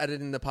she was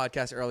editing the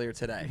podcast earlier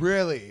today.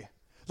 Really?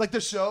 Like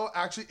the show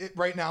actually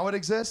right now it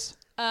exists?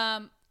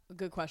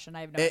 Good question.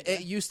 I have no It idea.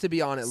 used to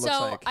be on, it looks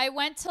So like. I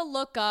went to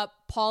look up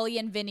Pauly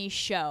and Vinny's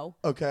show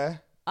Okay.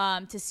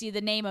 to see the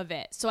name of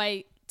it. So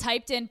I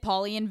typed in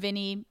Pauly and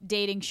Vinny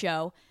dating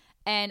show,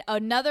 and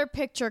another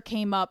picture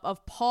came up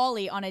of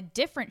Pauly on a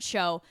different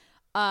show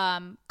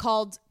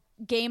called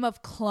Game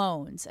of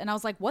Clones. And I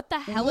was like, what the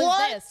hell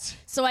What? is this?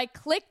 So I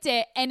clicked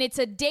it, and it's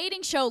a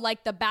dating show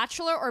like The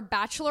Bachelor or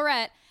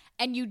Bachelorette,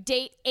 and you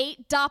date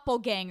 8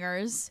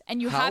 doppelgangers,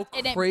 and you How have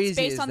and it's crazy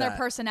based is on their that?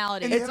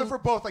 personality. And they have it for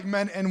both like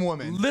men and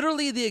women.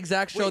 Literally the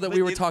exact show Wait, that but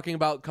we were it- talking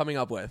about coming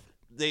up with.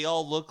 they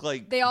all look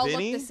like They all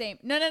Vinny? look the same.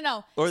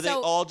 No. Or they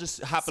all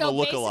just happen to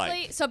look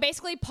alike? So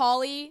basically,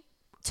 Pauly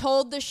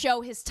told the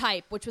show his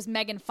type, which was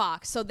Megan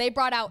Fox. So they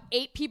brought out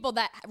 8 people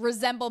that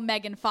resemble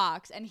Megan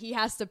Fox, and he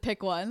has to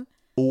pick one.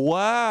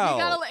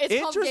 Wow. It's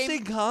called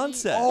Interesting Game-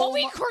 concept. Well,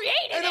 we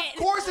created And it. of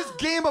course, it's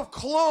Game of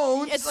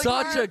Clones. It's Like,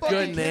 such are you a good fucking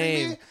kidding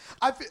name. me?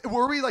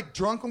 Were we like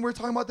drunk when we were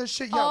talking about this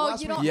shit? Yeah, Oh,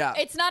 last you know, week. Yeah.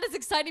 it's not as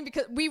exciting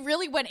because we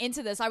really went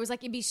into this. I was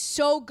like, it'd be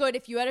so good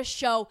if you had a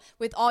show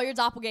with all your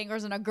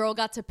doppelgangers and a girl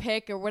got to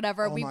pick or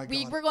whatever. Oh we my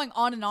God. were going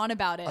on and on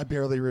about it. I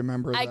barely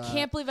remember. I that.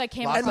 can't believe I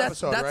came Last up And with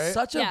episode, that's right?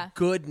 such a Yeah.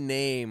 good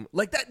name.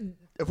 Like that.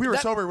 If we were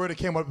that- sober, we would have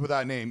came up with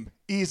that name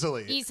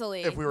easily.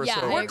 Easily. If we were Yeah,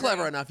 sober. I We're agree.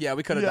 clever enough. Yeah,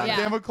 we could have Yeah. done Yeah.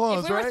 that. Game of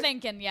Clones, if we were right?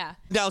 thinking, yeah.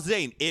 Now,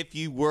 Zane, if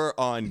you were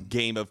on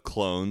Game of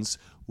Clones,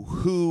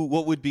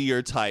 what would be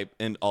your type,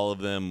 and all of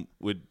them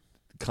would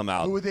come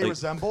out? Who would they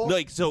resemble?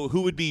 So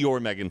who would be your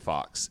Megan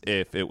Fox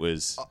if it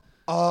was?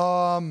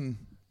 All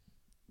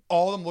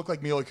of them look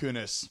like Mila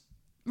Kunis.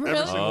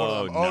 Really? single one of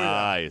Oh, them. Oh, yeah.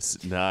 nice,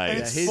 And nice.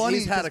 it's He's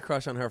funny had 'cause- a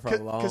crush on her for a 'Cause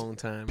long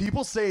time.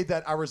 People say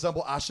that I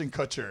resemble Ashton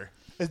Kutcher.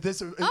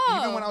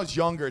 Even when I was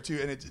younger too,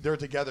 and they're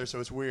together, so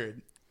it's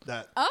weird.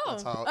 That's how.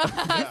 So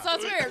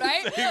it's weird,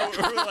 right?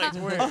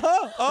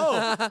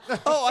 Oh,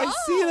 I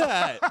see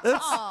that.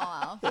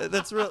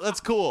 That's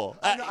cool.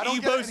 I don't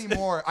You get it both-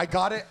 anymore. I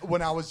got it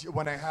when I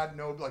had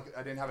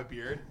I didn't have a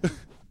beard.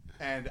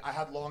 And I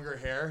had longer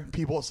hair.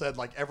 People said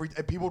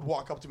people would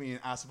walk up to me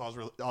and ask if I was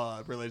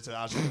related to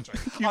Ashton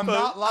Kutcher. I'm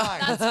not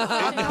lying. That's I'm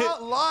funny.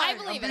 not lying.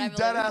 I believe I'm it, I being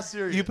dead believe ass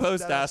serious. You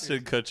post Dead ass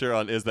Ashton Kutcher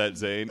on Is That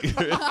Zane?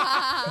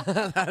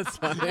 That's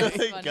funny.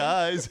 Hey, funny.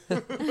 guys.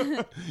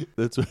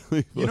 That's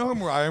really funny. You know who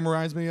Mariah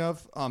reminds me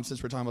of?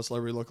 Since we're talking about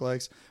celebrity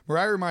lookalikes,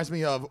 Mariah reminds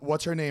me of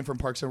what's her name from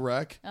Parks and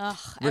Rec?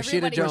 Rashida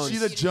Everybody- Jones.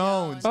 Rashida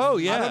Jones. Oh,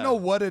 yeah. I don't know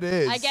what it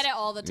is. I get it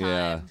all the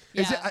time.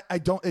 Yeah. Is it? I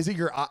don't. Is it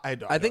your? I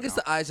don't. I think it's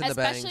know. the eyes and the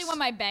bangs. Especially when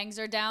my bangs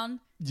are down.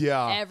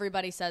 Yeah.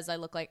 Everybody says I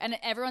look like, and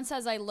everyone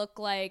says I look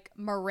like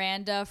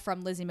Miranda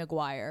from Lizzie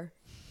McGuire.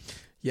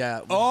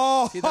 Yeah.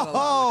 Oh, See that a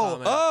lot in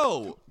the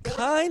comments.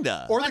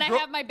 Kinda. or When the I girl,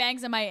 have my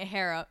bangs and my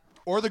hair up.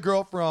 or the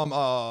girl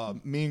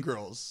from Mean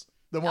Girls.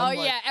 The one. Oh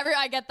like, yeah,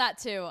 I get that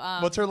too.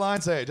 What's her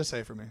line? Say it. Just say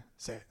it for me.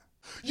 Say it.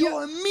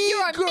 You're a mean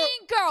You're a girl.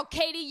 mean girl,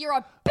 Katie. You're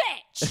a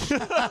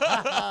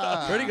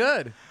bitch. Pretty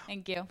good.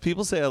 Thank you.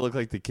 People say I look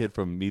like the kid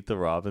from Meet the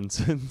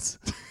Robinsons.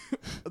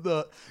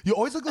 You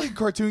always look like a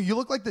cartoon. You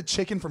look like the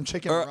chicken from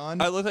Chicken Or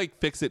Run. I look like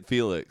Fix It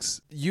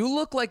Felix. You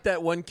look like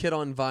that one kid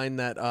on Vine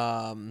that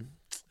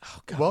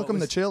Welcome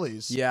to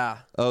Chili's. yeah.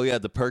 Oh yeah,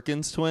 the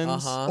Perkins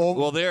twins. Uh-huh. Oh.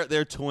 Well,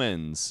 they're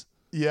twins.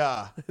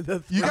 Yeah.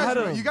 You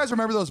guys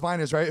remember those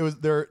Viners, right? It was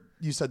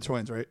you said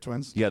twins, right?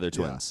 Twins? Yeah, they're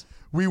twins.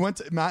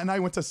 Matt and I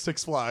went to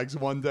Six Flags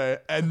one day,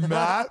 and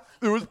Matt,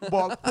 there was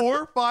about 4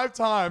 or 5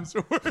 times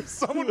where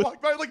someone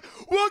walked by like,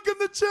 "Welcome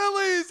to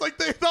Chili's!" Like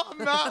they thought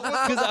Matt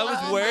was Because I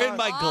was wearing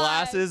my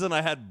glasses and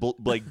I had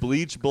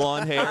bleach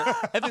blonde hair,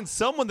 and then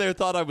someone there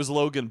thought I was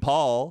Logan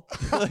Paul.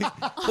 Like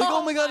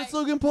oh my god, it's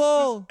Logan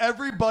Paul.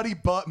 everybody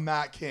but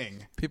Matt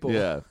King. People.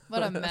 Yeah.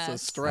 What a That's a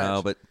mess. stretch.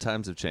 Oh, but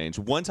times have changed.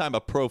 One time,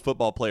 a pro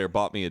football player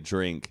bought me a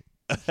drink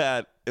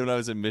when I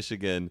was in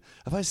Michigan.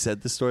 Have I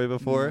said this story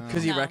before?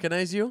 Because he No.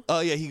 recognized you? Oh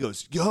yeah, he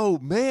goes, "Yo,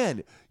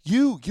 man,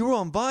 you were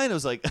on Vine." I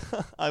was like,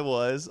 I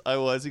was.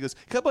 He goes,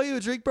 "Can I buy you a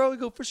drink, bro?" I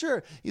go, "For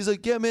sure." He's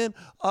like, "Yeah, man,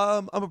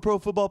 I'm a pro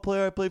football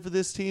player. I play for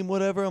this team,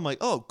 whatever." I'm like,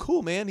 "Oh,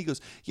 cool, man." He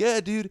goes,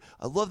 "Yeah, dude,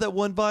 I love that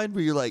one Vine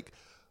where you're like,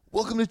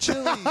 'Welcome to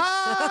Chili's.'" And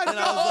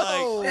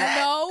I was like,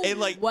 No. and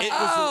like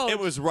Wow. it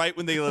was right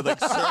when they like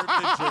served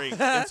the drink,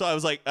 and so I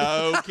was like,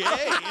 "Okay,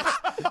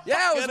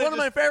 Yeah, it was Gotta one of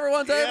my just- favorite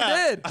ones I yeah,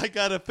 ever did. I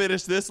gotta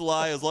finish this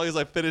lie as long as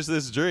I finish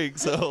this drink."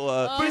 So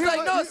But He's here's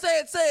like, no, say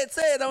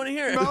it. I want to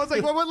hear it. I was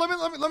like, well,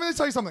 let me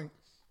tell you something.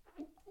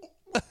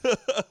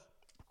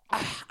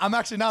 I'm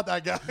actually not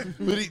that guy.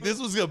 but this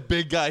was a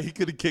big guy. He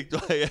could have kicked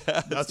my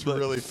ass. That's but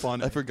really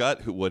funny. I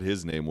forgot what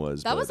his name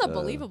was. That was but, a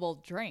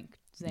believable drink,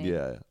 Zane.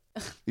 Yeah.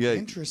 Yeah.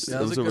 Interesting.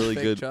 That was a good really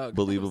fake good, chug.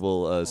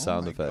 believable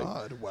sound Oh my effect.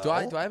 God, well.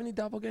 Do I have any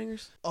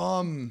doppelgangers?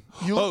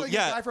 You look Oh, like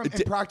yeah. the guy from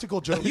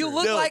Impractical Jokers. You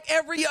look No. like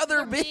every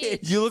other Me.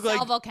 bitch. You look Sal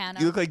like Volcano.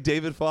 you look like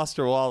David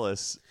Foster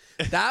Wallace.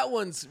 That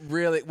one's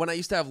really when I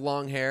used to have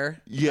long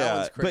hair. that Yeah,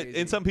 one's but crazy.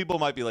 and some people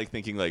might be like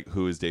thinking like,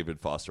 who is David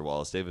Foster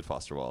Wallace? David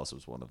Foster Wallace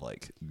was one of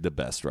like the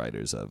best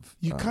writers of.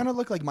 You kind of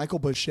look like Michael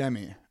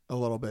Buscemi a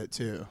little bit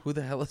too. Who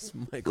the hell is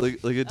Michael?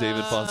 Look at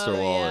David Foster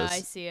Wallace. Yeah, I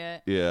see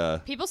it. Yeah,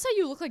 People say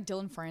you look like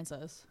Dylan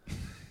Francis,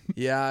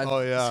 Yeah, I've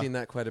Oh, yeah. seen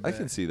that quite a I bit.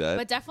 can see that.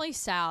 but definitely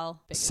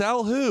Sal.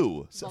 Sal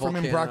who? From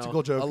Volcano.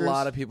 Impractical Jokers. A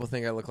lot of people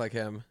think I look like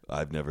him.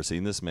 I've never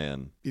seen this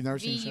man. You've never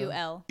seen the show?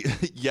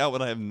 VUL. Yeah,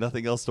 when I have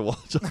nothing else to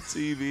watch on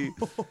TV.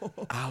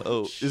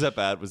 Oh, is that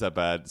bad? Was that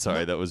bad?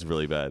 Sorry, that was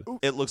really bad.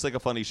 It looks like a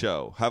funny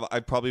show.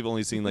 I've probably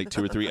only seen like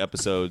 2 or 3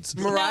 episodes.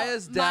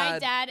 Mariah's No, my dad.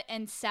 dad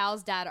and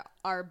Sal's dad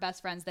are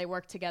best friends. They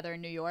work together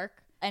in New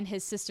York, and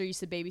his sister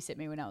used to babysit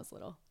me when I was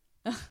little.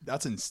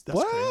 That's crazy.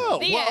 Wow.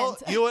 The Well,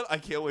 end. you know what? I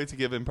can't wait to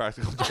give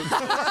Impractical Jokers a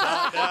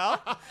shout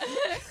now.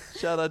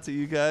 Shout out to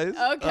you guys.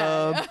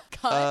 Okay.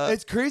 Cut.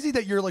 It's crazy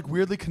that you're like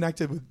weirdly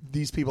connected with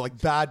these people, like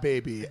Bad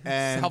Baby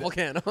and Sal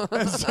Volcano.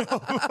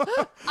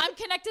 I'm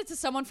connected to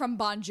someone from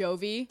Bon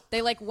Jovi.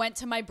 They like went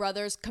to my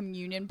brother's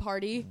communion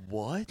party.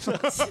 What?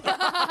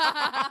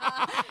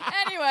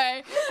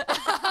 Anyway,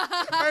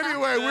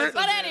 anyway, weird.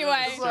 but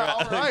anyway,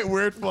 All right,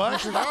 weird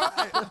flex. All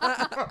right. all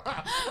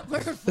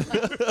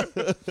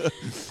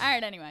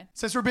right. Anyway,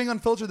 Since we're being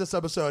unfiltered this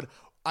episode,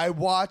 I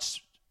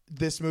watched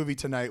this movie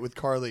tonight with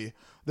Carly,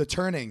 The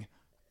Turning.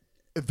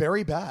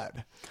 Very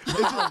bad.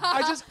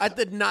 I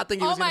did not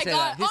think he was oh going my to say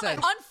god, that. He said,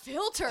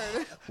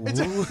 unfiltered.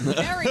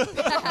 Very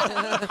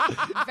bad.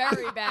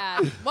 Very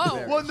bad.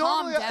 Whoa. Well,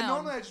 calm down.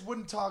 normally I just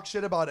wouldn't talk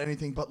shit about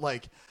anything, but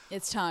like,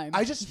 It's time.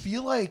 I just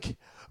feel like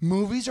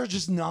movies are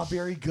just not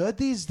very good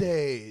these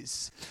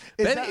days.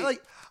 Is Benny, that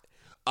like?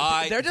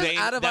 They're just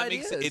out of that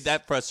ideas.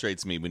 That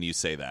frustrates me when you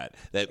say that.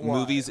 That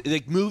movies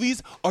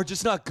are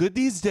just not good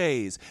these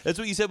days. That's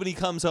what you said when he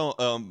comes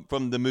home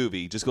from the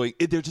movie, just going,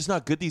 they're just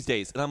not good these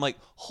days. And I'm like,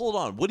 hold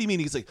on, what do you mean?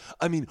 He's like,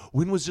 I mean,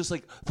 when was just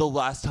like the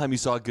last time you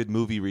saw a good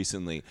movie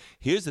recently?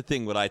 Here's the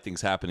thing: what I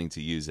think's happening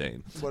to you,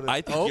 Zane.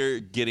 I think you're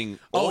getting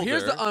older.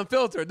 here's the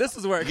unfiltered. This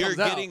is where it comes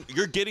out.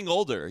 You're getting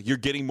older. You're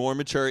getting more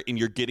mature, and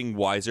you're getting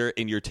wiser,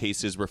 and your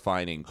taste is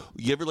refining.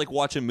 You ever like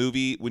watch a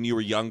movie when you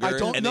were younger, I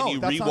don't and know. then you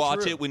That's not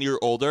rewatch true. it when you're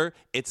older?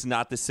 It's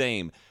not the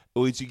same.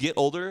 As you get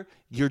older,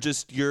 your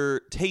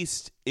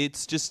taste,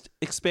 it's just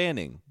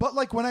expanding. But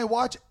like when I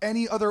watch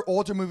any other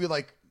older movie,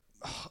 like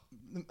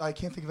I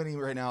can't think of any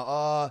right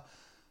now.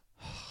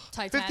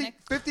 50, Titanic.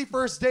 50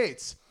 First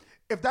Dates.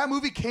 If that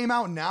movie came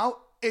out now,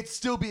 it'd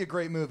still be a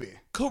great movie.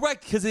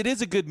 Correct, because it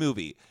is a good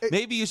movie.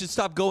 Maybe you should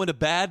stop going to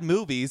bad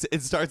movies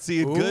and start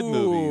seeing good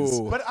movies.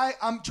 But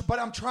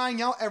I'm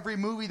trying out every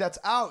movie that's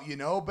out, you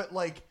know. But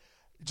like,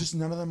 just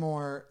none of them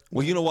are.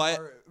 Well, you know what?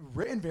 Are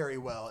written very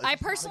well. It's I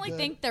just not personally good-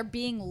 think they're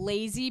being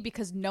lazy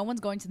because no one's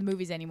going to the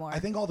movies anymore. I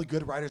think all the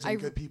good writers and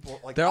good people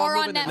like They're all or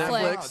on moving to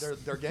Netflix.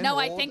 Netflix. They're getting No,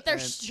 I old think they're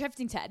and-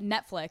 shifting to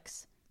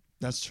Netflix.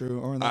 That's true.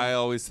 Or I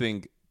always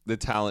think the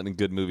talent and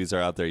good movies are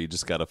out there. You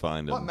just got to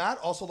find them. But Matt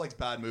also likes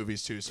bad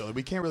movies too, so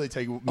we can't really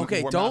take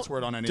Okay, Matt's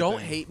word on anything.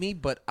 don't hate me,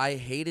 but I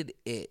hated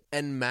it,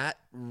 and Matt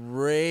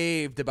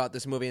raved about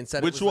this movie and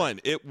said, Which it was one?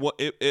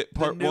 It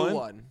part new one?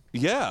 one.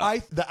 Yeah.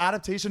 The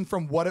adaptation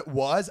from what it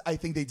was, I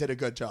think they did a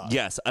good job.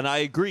 Yes, and I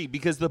agree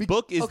because the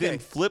book is okay. them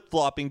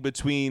flip-flopping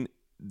between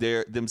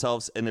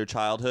themselves and their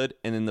childhood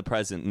and in the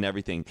present and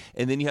everything.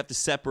 And then you have to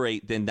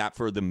separate then that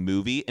for the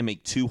movie and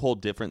make two whole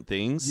different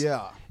things.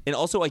 Yeah. And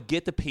also I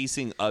get the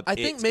pacing of I it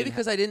think maybe and-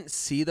 because I didn't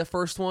see the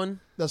first one.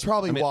 That's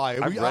probably why.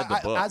 I've read the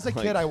book, As a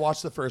kid, like- I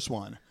watched the first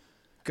one.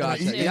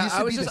 Gotcha. It Yeah, used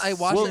to I was be just the I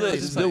watched well, it. and I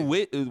was just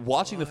like,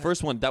 watching the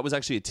first one, that was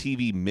actually a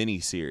TV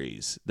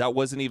miniseries. That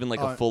wasn't even like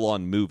a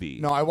full-on movie.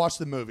 No, I watched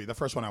the movie. The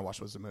first one I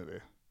watched was the movie.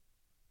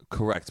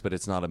 Correct, but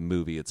it's not a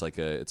movie. It's like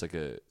a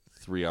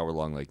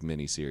 3-hour-long like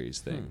miniseries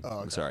thing. Oh,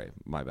 okay. Sorry,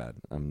 my bad.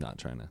 I'm not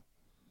trying to.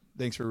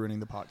 Thanks for ruining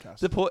the podcast.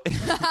 The point,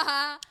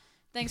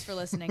 Thanks for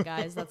listening,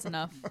 guys. That's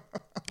enough.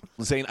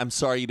 Zane, I'm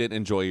sorry you didn't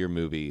enjoy your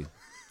movie.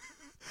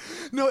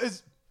 No,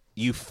 it's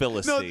You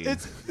Philistine.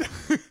 it's.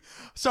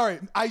 Sorry,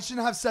 I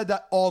shouldn't have said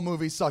that all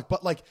movies suck,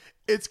 but like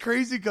it's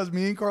crazy because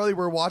me and Carly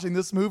were watching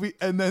this movie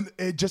and then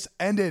it just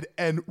ended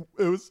and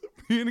it was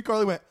me and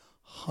Carly went,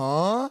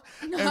 huh?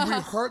 And we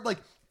heard like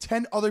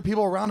 10 other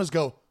people around us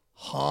go,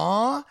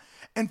 huh?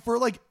 And for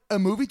like a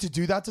movie to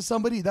do that to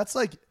somebody, that's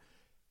like,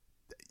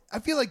 I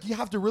feel like you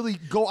have to really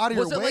go out of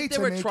was your it way like they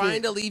to were make trying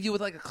it. to leave you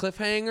with like a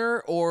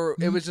cliffhanger, or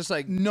it was just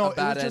like No, a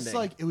bad it was just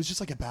ending? like it was just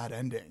like a bad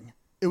ending.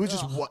 It was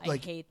just Ugh, what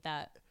like I hate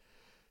that.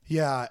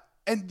 yeah.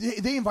 And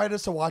they invited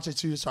us to watch it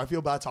too, so I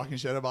feel bad talking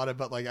shit about it.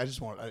 But like, I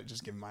just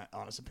give my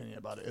honest opinion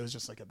about it. It was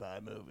just like a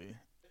bad movie.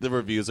 the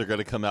reviews are going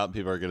to come out and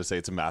people are going to say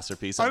it's a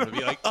masterpiece. I'm going to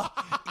be like, oh,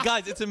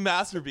 guys, it's a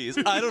masterpiece.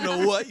 I don't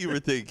know what you were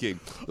thinking.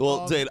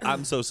 Well, Zane,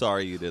 I'm so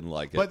sorry you didn't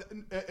like it. But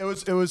it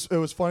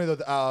was funny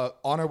that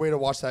on our way to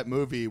watch that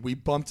movie, we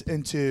bumped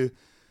into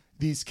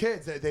these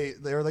kids. They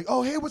were like,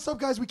 "Oh, hey, what's up,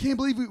 guys? We can't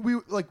believe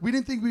we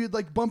didn't think we would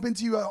like bump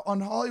into you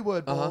on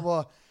Hollywood." Blah blah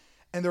blah.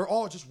 And they're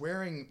all just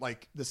wearing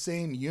like the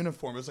same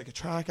uniform. It was like a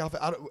track outfit.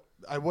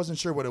 I wasn't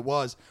sure what it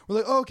was. We're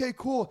like, oh, okay,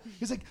 cool.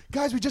 He's like,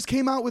 guys, we just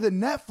came out with a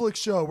Netflix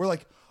show. We're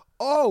like,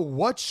 oh,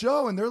 what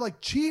show? And they're like,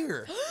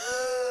 Cheer.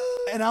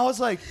 And I was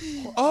like,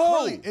 oh,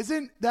 Carly,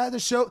 isn't that the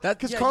show?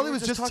 Because Carly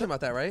was just talking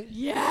about that, right?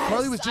 Yes.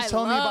 Carly was just I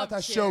telling me love about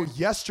that Cheer. show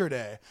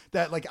yesterday.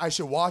 That like I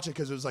should watch it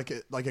because it was like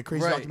a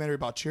crazy Right. documentary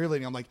about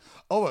cheerleading. I'm like,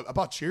 oh,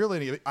 about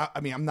cheerleading. I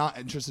mean, I'm not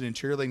interested in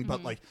cheerleading,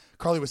 but like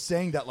Carly was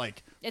saying that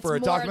like It's for a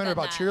more documentary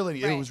than about that.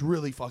 cheerleading, it Right. was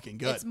really fucking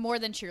good. It's more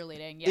than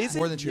cheerleading. Yeah. Is it?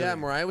 more than cheerleading. Yeah,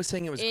 Mariah was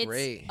saying it was It's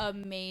great.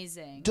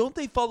 amazing. Don't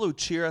they follow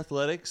Cheer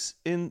Athletics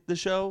in the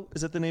show?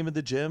 Is that the name of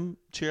the gym?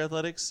 Cheer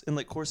Athletics in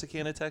like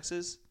Corsicana,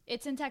 Texas?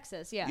 It's in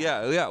Texas, yeah.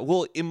 Yeah.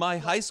 Well, in my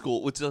high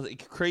school, what's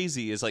like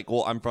crazy is like,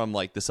 well, I'm from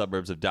like the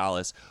suburbs of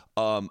Dallas.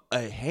 A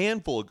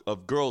handful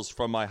of girls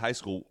from my high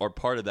school are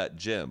part of that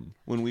gym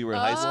when we were in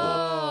high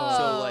school.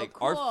 So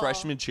like our cool.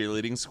 freshman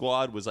cheerleading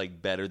squad was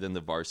like better than the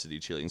varsity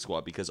cheerleading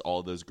squad because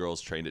all those girls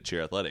trained at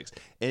Cheer Athletics.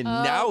 And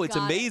now it's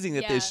got it. amazing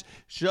that this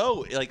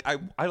show, like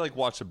I like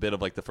watched a bit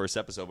of like the first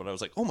episode, but I was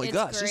like, oh my It's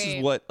gosh, this is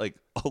great. what like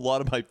a lot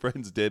of my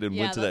friends did and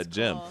went to that's that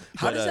gym. cool.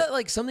 How But, does that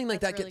like something like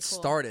That's that really get cool.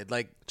 started?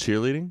 Like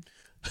cheerleading?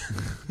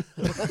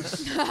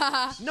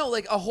 no,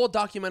 like a whole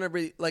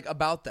documentary like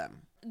about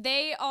them.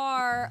 They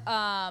are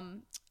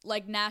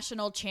like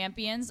national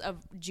champions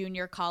of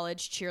junior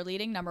college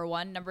cheerleading, number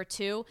 1. Number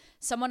 2,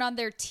 someone on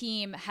their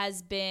team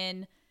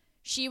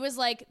she was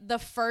like the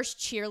first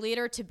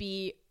cheerleader to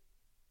be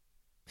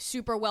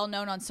super well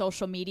known on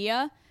social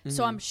media.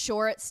 So I'm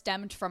sure it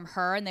stemmed from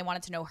her and they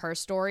wanted to know her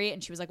story.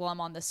 And she was like, well, I'm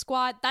on the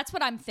squad. That's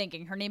what I'm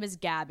thinking. Her name is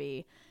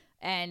Gabby.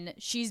 And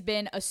she's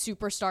been a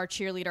superstar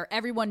cheerleader.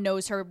 Everyone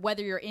knows her,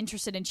 whether you're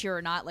interested in cheer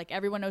or not. Like,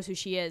 everyone knows who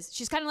she is.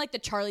 She's kind of like the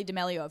Charli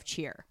D'Amelio of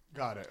cheer.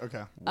 Got it.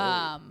 Okay.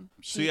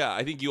 So yeah,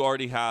 I think you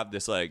already have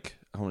this like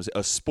I want to say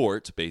a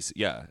sport base.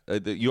 Yeah,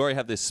 you already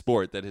have this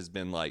sport that has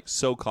been like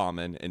so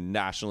common and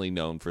nationally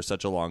known for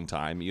such a long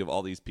time. You have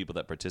all these people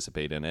that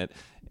participate in it,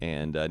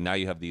 and now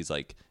you have these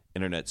like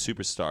internet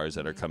superstars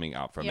that are coming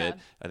out from it.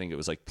 I think it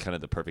was like kind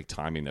of the perfect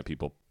timing that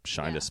people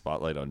shined a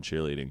spotlight on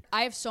cheerleading.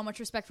 I have so much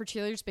respect for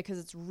cheerleaders because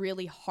it's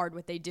really hard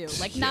what they do.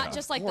 Like, not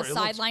just like the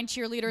sideline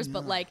cheerleaders,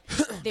 but like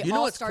the You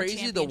know what's all-star crazy?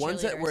 The champion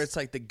ones that where cheerleaders. it's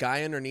like the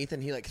guy underneath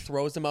and he like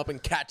throws them up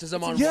and catches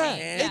them on Yeah, one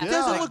hand. it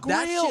doesn't Like, look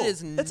that real. shit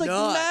is It's like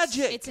nuts.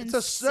 magic. It's It's a,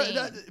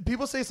 insane.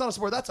 people say it's not a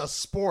sport. That's a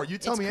sport. You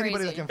tell It's me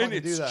anybody that crazy. can And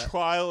fucking do it's that.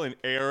 trial and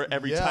error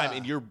every Yeah. time,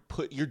 and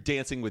you're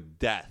dancing with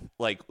death,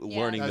 like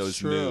learning That's those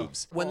true.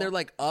 moves. When they're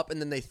like up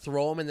and then they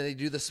throw them and then they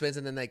do the spins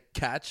and then they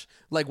catch,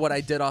 like what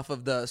I did off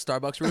of the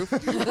Starbucks roof.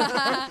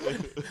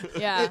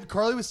 Yeah.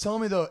 Carly was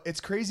telling me though,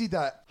 it's crazy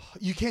that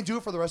you can't do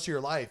it for the rest of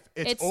your life.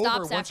 It's It over stops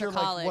once after you're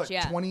college, like what,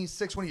 yeah.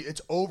 26, 20.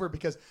 It's over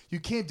because you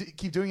can't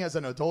keep doing it as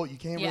an adult. You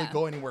can't really Yeah.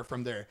 go anywhere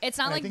from there. It's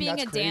not And I like think being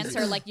that's a crazy.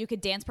 dancer. Like, you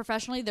could dance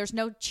professionally. There's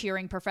no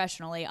cheering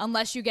professionally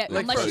unless you get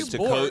Like unless you first to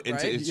bored,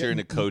 into, right? if you're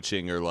into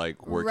coaching or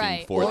like working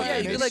Right. for Or the yeah,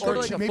 you team. could, like, go to,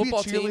 like, a maybe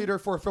football team. cheerleader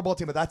for a football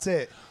team, but that's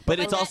it. But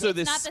it's But also it's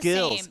the not the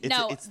skills. same. It's,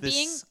 No, it's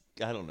this.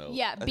 I don't know.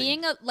 Yeah, I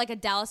being think, like a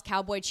Dallas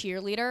Cowboy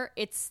cheerleader,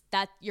 it's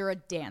that you're a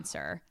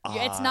dancer.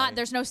 It's not.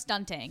 There's no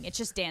stunting. It's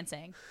just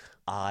dancing.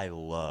 I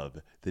love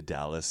the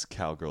Dallas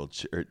Cowgirl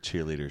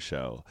cheerleader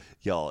show,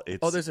 y'all.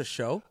 It's There's a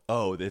show?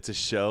 it's a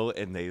show,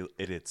 and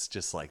it's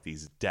just like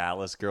these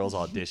Dallas girls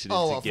auditioning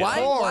Oh, to of get. Why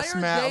course, are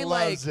Matt they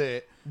loves like?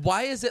 it.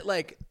 Why is it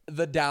like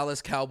the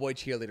Dallas Cowboy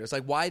cheerleaders?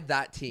 Like, why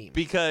that team?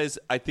 Because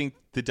I think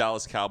the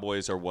Dallas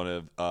Cowboys are one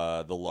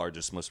of the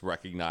largest, most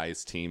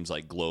recognized teams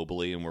like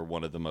globally, and we're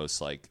one of the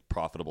most like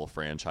profitable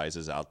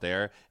franchises out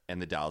there.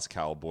 And the Dallas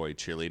Cowboy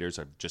cheerleaders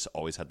have just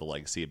always had the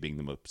legacy of being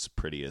the most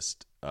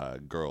prettiest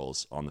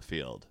girls on the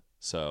field.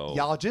 So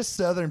Y'all just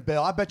Southern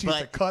Belle. I bet you it's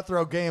a But-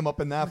 cutthroat game up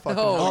in that fucking.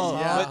 Oh,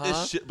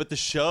 house. yeah. But the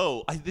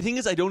show, the thing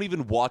is, I don't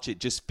even watch it.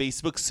 Just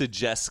Facebook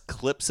suggests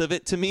clips of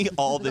it to me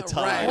all the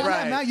time. Well,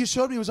 Right. Matt, you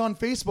showed me it was on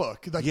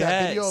Facebook. Like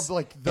that video of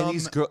like them. and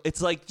these girls.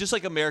 It's like just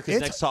like America's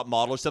It's- Next Top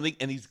Model or something,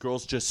 and these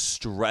girls just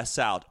stress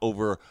out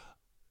over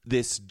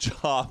this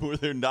job where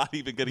they're not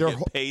even going to Their get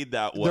whole- paid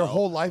that well. Their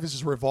whole life is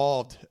just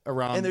revolved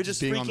around. and they're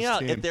just being on freaking this out.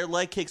 team. If their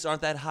leg kicks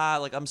aren't that high,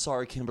 like, I'm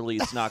sorry, Kimberly,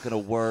 it's not going to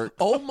work.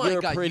 Oh my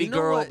You're god, a pretty you know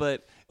girl, what?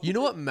 but You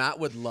know what Matt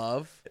would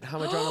love? How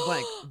am I drawing a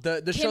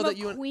blank? The show Kim that of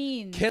you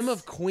Queens. Kim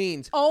of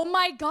Queens. Oh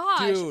my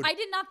gosh! Dude. I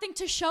did not think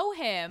to show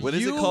him. what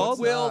is you it called?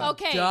 will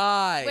Okay,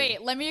 die.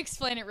 wait. Let me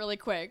explain it really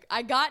quick.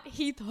 I got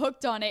Heath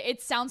hooked on it.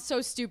 It sounds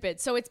so stupid.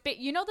 So it's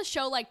you know the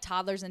show like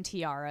Toddlers and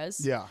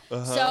Tiaras. Yeah.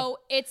 So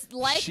it's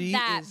like She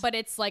that, is- but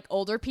it's like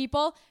older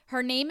people.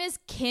 Her name is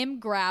Kim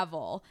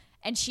Gravel,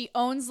 and she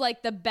owns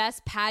like the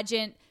best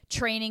pageant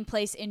training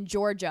place in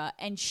Georgia,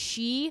 and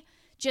she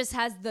just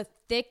has the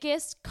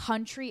thickest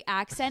country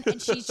accent,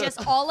 and she's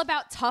just all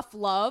about tough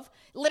love.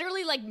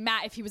 Literally like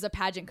Matt if he was a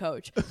pageant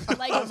coach.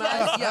 Like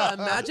Yeah,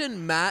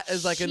 imagine Matt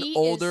as like an She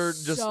older,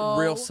 is just so-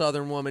 real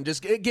Southern woman.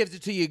 Just it gives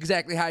it to you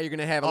exactly how you're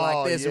gonna have it Oh,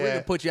 like this, and we yeah.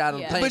 can put you out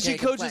on Yeah. pancake But she and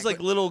coaches flank. like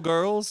little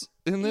girls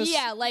in this?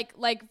 yeah, like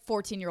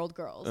 14-year-old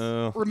girls.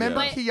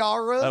 Remember yeah.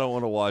 Kiara? I don't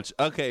want to watch.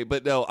 Okay,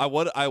 but no, I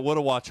want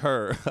to watch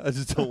her. I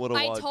just don't want to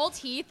I watch. told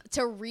Heath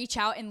to reach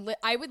out and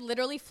I would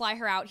literally fly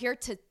her out here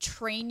to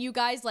train you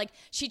guys. Like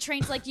she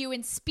trains like you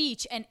in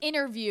speech and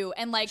interview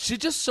and like She's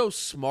just so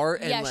smart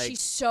and yeah, like she's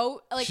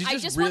so like she's I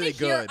just just really want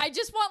to hear. good. I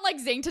just want like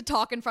Zane to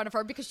talk in front of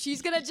her because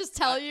she's gonna just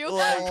tell you.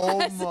 Oh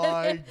my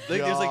god.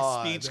 Like there's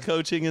like speech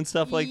coaching and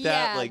stuff like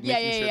that, Yeah, like yeah,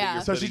 making yeah, sure yeah. that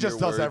you're So she putting just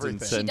your does words in everything.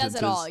 She does it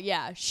sentences. all.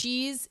 Yeah,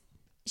 she's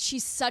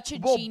such a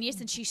Well- genius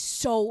and she's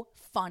so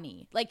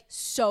funny, like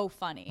so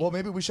funny. Well,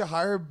 maybe we should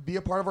hire her be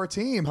a part of our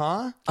team,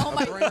 huh? oh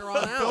my bring her on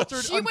out.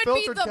 Unfiltered- she would be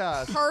unfiltered the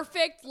cast.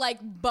 perfect like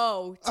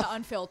bow to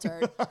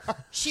unfiltered.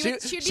 She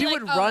would, she'd be she like,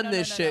 would "Oh, run no,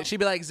 this no, shit. no." She'd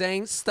be like,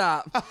 Zane,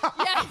 stop.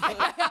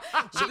 Yeah.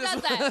 She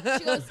does that.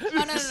 She goes,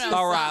 oh, no.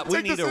 All right, we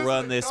Take need to scissors,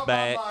 run this come on,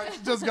 back.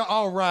 Mike. Just go,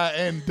 all right,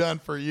 and done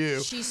for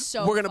you. She's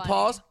so We're gonna funny.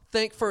 pause,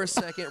 think for a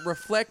second,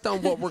 reflect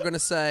on what we're gonna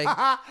say,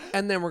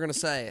 and then we're gonna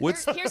say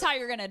it. Here's how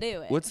you're gonna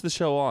do it. What's the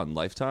show on?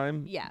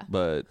 Lifetime? Yeah.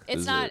 But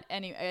It's is not it-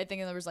 any. I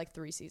think there was like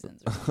 3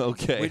 seasons. Or something.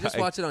 Okay. We just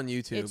watch it on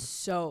YouTube. It's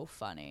so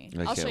funny.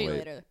 I I'll show can't you wait.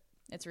 later.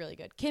 It's really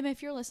good. Kim,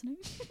 if you're listening.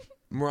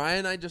 Mariah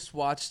and I just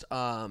watched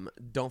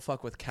Don't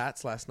Fuck with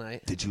Cats last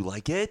night. Did you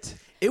like it?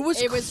 It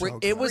was It was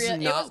it was real- it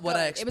not was what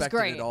I good. It was expected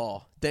great. at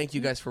all. Thank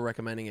you guys for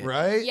recommending it.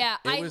 Right? Yeah,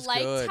 It I was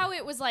liked good. how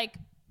it was like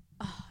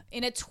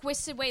in a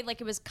twisted way, like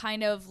it was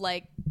kind of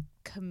like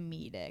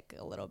comedic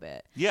a little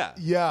bit. Yeah.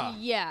 Yeah.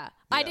 Yeah.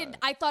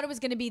 I thought it was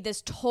going to be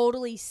this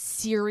totally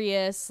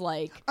serious,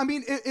 like I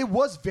mean, it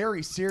was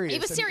very serious.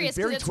 it was and serious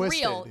very because it's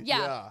twisted. real.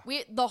 Yeah.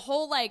 The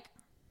whole like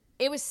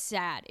it was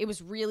sad. It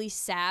was really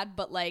sad,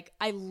 but like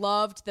I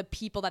loved the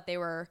people that they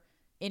were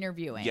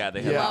interviewing. Yeah,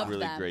 they have Yeah. a Loved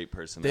really them. great They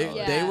personality.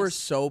 Yeah. they were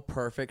so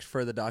perfect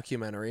for the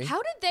documentary.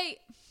 How did they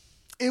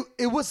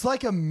It was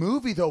like a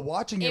movie though.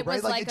 Watching it, It right?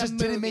 was like it just a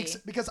didn't make movie.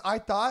 sense because I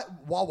thought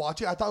while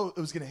watching, I thought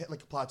it was gonna hit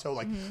like a plateau.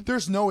 Like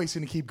there's no way it's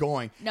gonna keep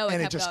going. No, it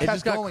and kept it just going. kept It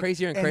just got going,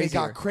 crazier and It crazier.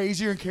 got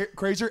crazier and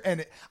crazier,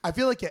 and I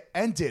feel like it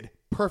ended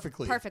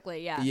perfectly.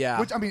 perfectly? Yeah. Yeah.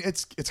 Which I mean,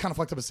 it's kind of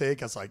fucked up to say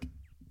because like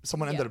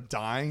someone ended Yeah. up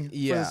dying for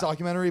Yeah. this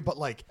documentary, but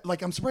like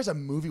I'm surprised a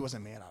movie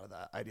wasn't made out of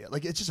that idea.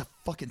 Like it's just a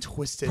fucking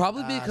twisted.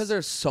 Probably ass- because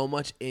there's so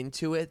much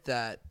into it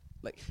that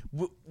like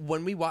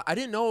when we I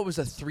didn't know it was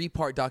a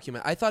 3-part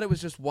document. I thought it was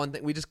just one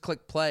thing. We just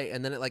clicked play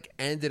and then it like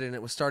ended and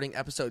it was starting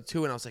episode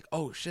 2 and I was like,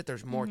 oh shit,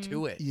 there's more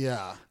to it.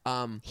 Yeah.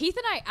 Heath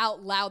and I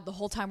out loud the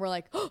whole time were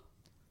like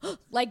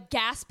like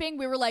gasping.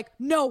 We were like,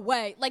 no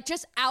way. Like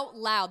just out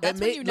loud. That's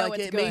when you know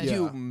it's it good. made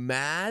you Yeah.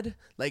 mad.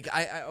 Like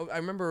I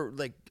remember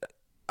like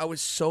I was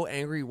so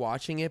angry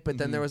watching it, but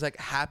then there was like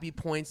happy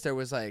points. There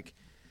was like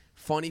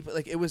funny,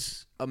 like it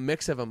was a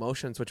mix of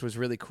emotions, which was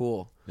really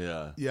cool.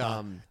 Yeah.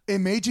 Yeah. it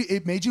made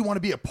you want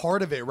to be a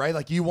part of it, right?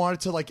 Like you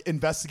wanted to like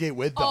investigate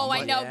with them. Oh, I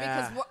like- know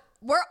Yeah. because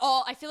we're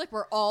all. I feel like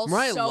we're all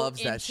Mariah so loves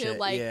into that shit,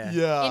 like yeah.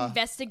 Yeah.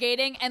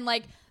 investigating and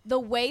like the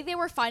way they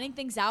were finding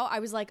things out. I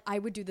was like, I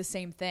would do the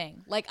same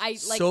thing. Like I like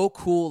So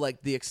cool,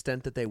 like the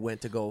extent that they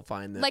went to go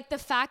find them. like the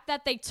fact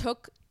that they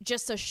took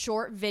just a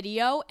short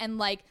video and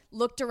like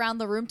looked around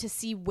the room to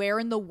see where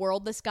in the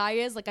world this guy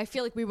is. Like I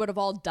feel like we would have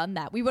all done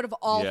that. We would have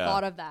all Yeah.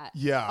 thought of that.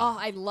 Yeah. Oh,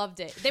 I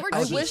loved it. They were I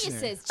wish-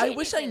 geniuses. I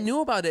wish I geniuses.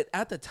 knew about it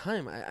at the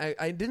time.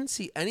 I didn't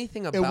see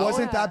anything about It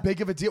wasn't Yeah. that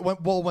big of a deal.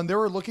 When they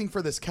were looking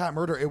for this cat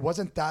murder, it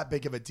wasn't that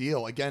big of a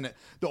deal. Again,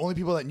 the only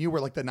people that knew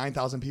were like the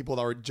 9,000 people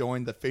that were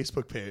joined the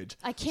Facebook page.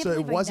 I can't so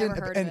believe it wasn't, I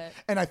never heard and of it.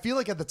 and I feel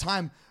like at the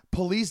time,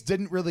 police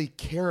didn't really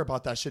care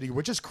about that shit,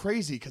 which is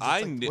crazy. Because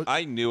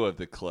I knew of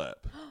the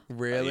clip.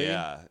 Really?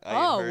 Yeah.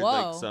 I Oh, heard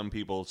whoa. like some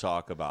people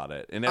talk about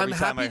it. And I'm every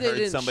time happy I they heard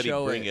didn't somebody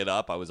show bring it. it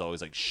up, I was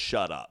always like,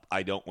 shut up.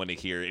 I don't want to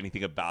hear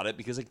anything about it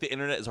because like the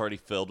internet is already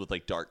filled with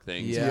like dark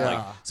things. Yeah. And, like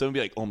Yeah. someone would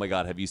be like, oh my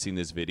God, have you seen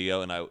this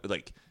video? And I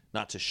like,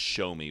 not to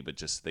show me, but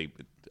just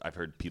I've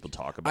heard people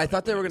talk about it. I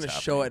thought they when were was going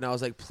to show it, happening. and I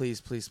was like, please,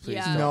 please, please,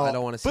 Yeah. don't. No. I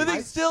don't want to see But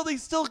it. they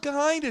still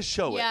kind of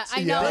show Yeah, it.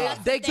 I know. Yeah. That's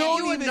the They thing.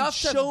 don't even enough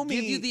show to me-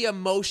 give you the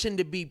emotion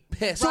to be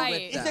pissed Right. with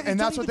them. Exactly. And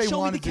Don't that's what even they show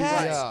me wanted the to do,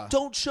 cats. yeah.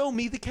 Don't show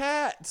me the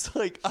cats.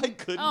 Like I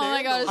couldn't. Oh my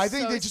handle God, it. I it's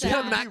think so they just sad.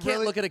 want to Matt be can't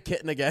really. look at a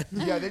kitten again.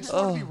 Yeah, they just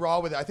want to be raw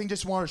with it. I think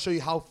just want to show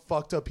you how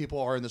fucked up people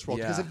are in this world.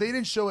 Because Yeah. if they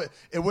didn't show it,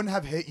 it wouldn't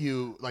have hit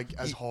you like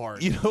as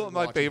hard. You know what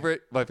my watching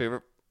it.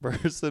 favorite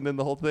person in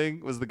the whole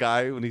thing was the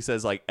guy when he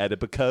says like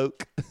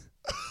Edibacoke.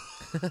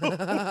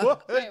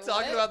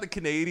 Talking about the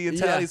Canadian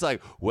town, Yeah. he's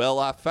like, "Well,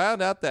 I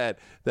found out that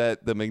the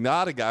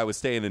Magnata guy was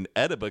staying in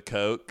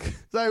Edibacoke,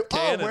 It's like,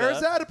 Canada. oh,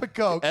 where's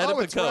Edibacoke? Oh,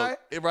 it's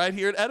Edibacoke, right.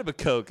 here at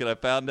Edibacoke," and I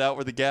found out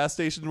where the gas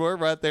stations were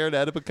right there in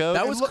Edibacoke.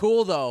 That was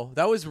cool, though.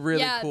 That was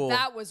really yeah, cool.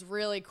 that was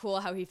really cool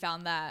how he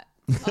found that.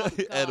 Oh, God.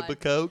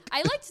 Edibacoke.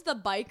 I liked the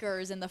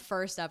bikers in the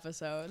first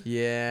episode.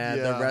 yeah,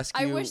 Yeah. the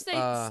rescue. I wish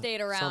they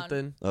stayed around.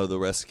 Something. Oh, the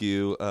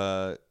rescue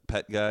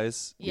pet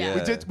guys.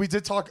 Yeah. We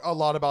did talk a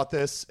lot about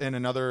this in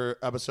another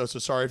episode, so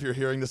sorry if you're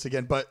hearing this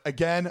again. But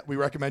again, we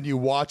recommend you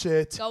watch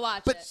it. Go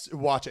watch but it.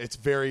 Watch it. It's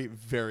very,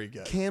 very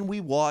good. Can we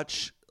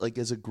watch like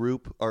as a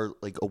group or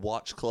like a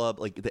watch club,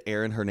 like the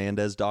Aaron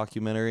Hernandez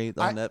documentary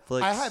on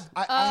Netflix?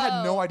 I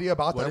had no idea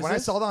about that. is When I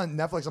this? saw that on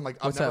Netflix, I'm like,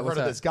 I've What's never that? heard What's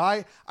of that? this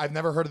guy. I've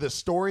never heard of this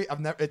story.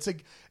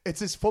 It's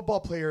this football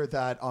player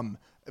that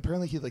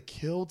apparently he like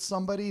killed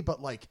somebody,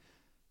 but like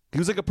He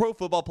was like a pro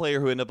football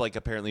player who ended up like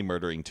apparently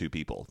murdering 2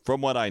 people,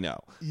 from what I know.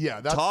 Yeah,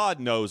 that's- Todd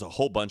knows a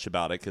whole bunch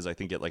about it because I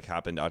think it like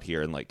happened out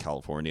here in like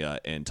California,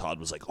 and Todd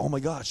was like, "Oh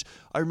my gosh,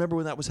 I remember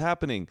when that was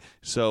happening."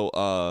 So,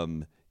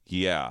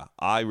 yeah,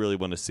 I really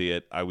want to see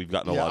it. We've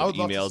gotten a Yeah, I lot of would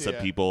love to emails see of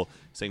it. people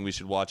saying we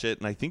should watch it,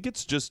 and I think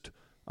it's just.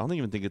 I don't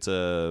even think it's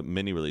a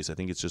mini release. I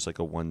think it's just like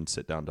a one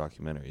sit down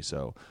documentary.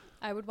 So,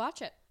 I would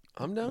watch it.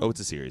 I'm down. oh, it's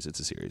a series. It's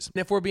a series.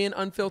 And if we're being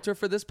unfiltered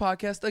for this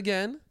podcast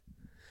again,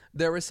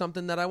 there is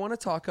something that I want to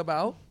talk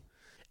about.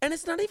 And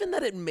it's not even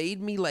that it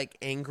made me like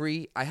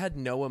angry. I had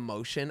no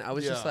emotion. I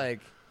was just Yeah. like,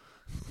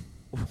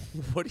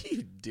 what are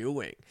you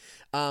doing?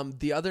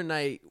 The other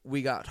night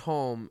we got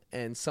home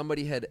and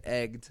somebody had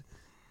egged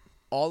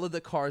all of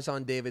the cars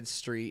on David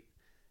Street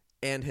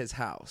and his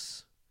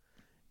house.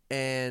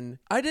 And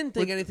I didn't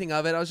think anything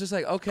of it. I was just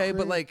like, okay,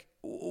 but like,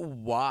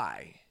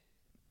 why?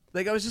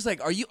 Like, I was just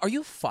like, are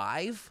you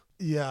 5?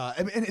 Yeah,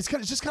 and it's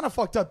just kind of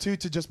fucked up too,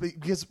 to just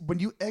because when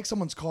you egg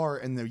someone's car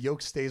and the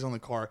yoke stays on the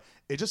car,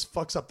 it just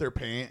fucks up their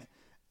paint,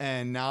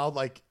 and now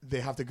like they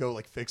have to go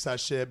like fix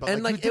that shit. But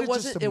And like, you it did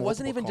just to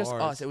wasn't even multiple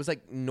just cars. us. It was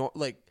like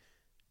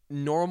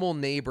normal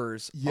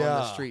neighbors on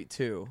the street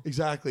too.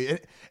 Exactly, and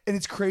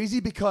it's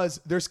crazy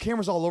because there's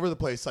cameras all over the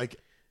place. Like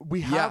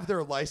we have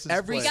their license.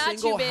 Every plate. Got you,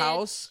 single bitch.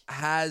 house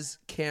has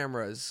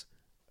cameras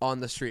on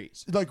the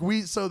street. Like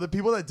so the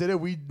people that did it,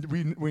 we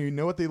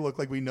know what they look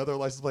like. We know their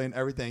license plate and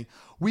everything.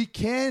 We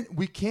can't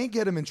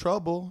get them in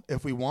trouble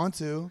if we want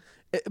to.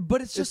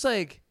 But it's just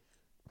like,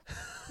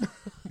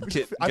 I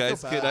feel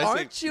Guys, bad. could I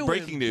Aren't say you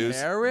breaking news?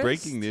 embarrassed?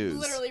 Breaking news.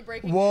 Literally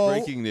breaking. Whoa,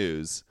 Breaking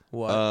news.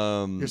 What?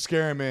 you're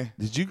scaring me.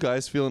 Did you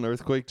guys feel an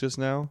earthquake just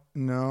now?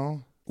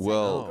 No.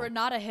 Well,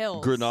 Granada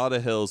Hills. Granada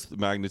Hills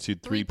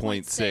magnitude 3.6,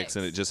 3.6,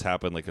 and it just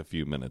happened like a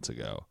few minutes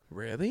ago.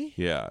 Really?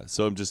 Yeah,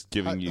 so I'm just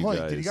giving you Hold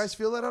on, guys. did you guys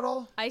feel that at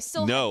all? I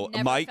still No, have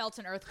never Mike- felt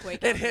an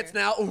earthquake. It out hits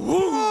here. now.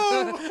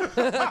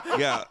 Woo!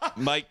 Yeah,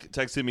 Mike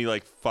texted me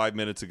like 5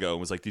 minutes ago and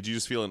was like, "Did you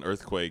just feel an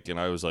earthquake?" And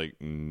I was like,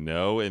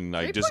 "No," and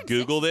I just 3.6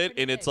 Googled is it,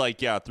 pretty and it's big.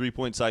 like, yeah,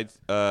 3.6.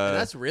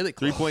 That's really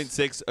close.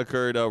 3.6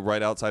 occurred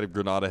right outside of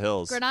Granada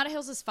Hills. Granada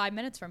Hills is 5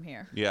 minutes from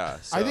here.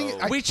 Yeah, so I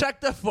think We checked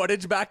the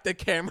footage back to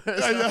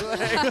cameras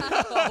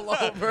all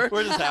over.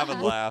 we're just having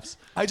laughs.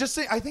 I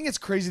think it's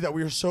crazy that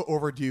we are so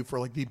overdue for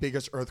like the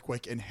biggest earthquake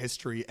in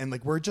history, and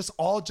like we're just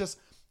all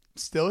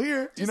still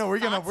here. You know, we're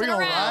gonna Boxing ride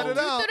around. it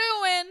out.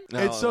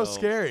 Doo-doo-in. It's so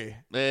scary.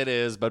 It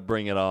is, but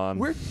bring it on.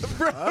 We're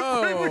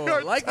Oh, we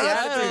are like the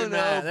tired. attitude,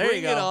 man. There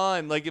bring you it go.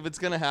 on. Like if it's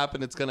gonna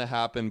happen, it's gonna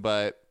happen.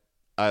 But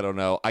I don't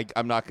know.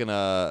 I'm not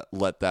gonna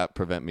let that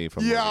prevent me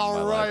from. Yeah, living my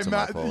all life right, to my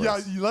Matt. Yeah,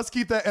 fullest. let's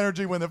keep that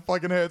energy when it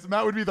fucking hits.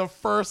 Matt would be the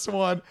first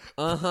one.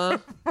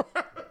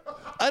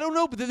 I don't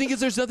know, but the thing is,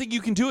 there's nothing you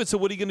can do it. So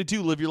what are you gonna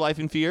do? Live your life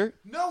in fear?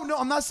 No,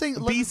 I'm not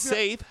saying Be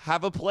safe,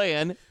 have a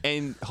plan,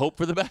 and hope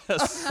for the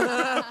best.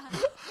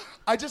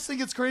 I just think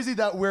it's crazy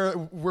that we're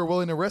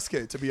willing to risk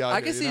it to be out I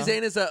here. can see you know?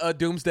 Zane as a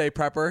doomsday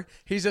prepper.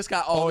 He's just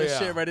got all Oh, this yeah.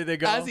 shit ready to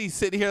go. As he's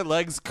sitting here,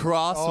 legs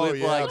crossed, Oh, with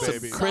yeah, like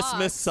baby. some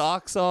Christmas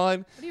socks on.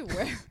 What do you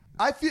wear?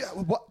 I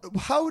feel.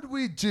 How would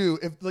we do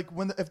if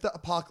if the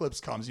apocalypse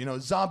comes? You know,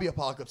 zombie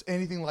apocalypse,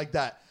 anything like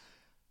that.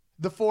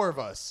 The four of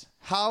us.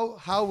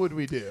 How would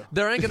we do?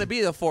 There ain't gonna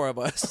be the 4 of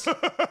us.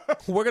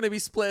 We're gonna be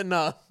splitting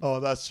up. Oh,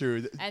 that's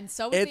true. And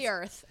so is the It's-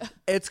 earth.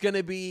 It's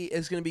gonna be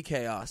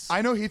chaos.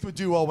 I know Heath would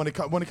do well when it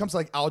comes to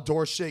like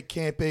outdoor shit,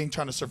 camping,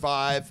 trying to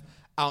survive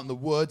out in the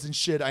woods and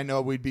shit. I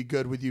know we'd be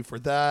good with you for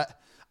that.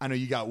 I know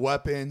you got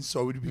weapons,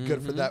 so we'd be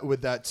good for that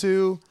with that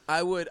too.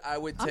 I would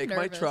take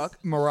my nervous. truck.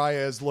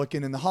 Mariah is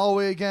looking in the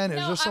hallway again.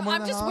 Is No, there someone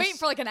I'm in the just house? waiting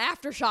for like an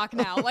aftershock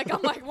now. Like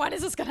I'm like, when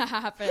is this gonna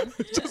happen?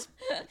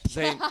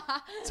 Zane,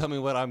 tell me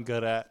what I'm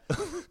good at.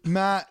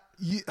 Matt,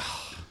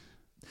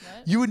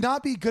 you would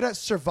not be good at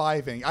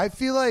surviving. I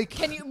feel like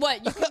Can you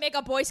what? You can make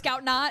a Boy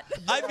Scout knot?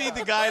 I'd be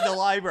the guy in the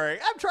library.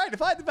 I'm trying to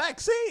find the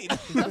vaccine.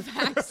 The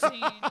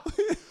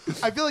vaccine.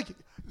 I feel like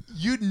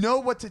you'd know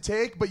what to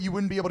take, but you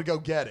wouldn't be able to go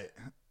get it.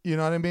 You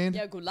know what I mean?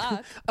 Yeah, good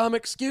luck.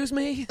 Excuse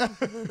me.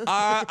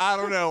 I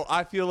don't know.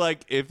 I feel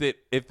like if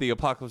the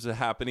apocalypse is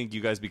happening,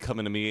 you guys be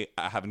coming to me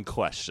having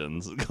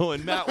questions,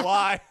 going, Matt,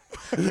 why?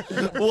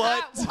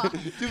 What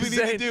do we need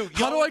Zane, to do?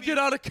 how do I get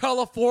out of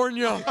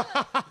California?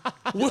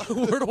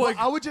 where do I?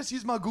 I would just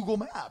use my Google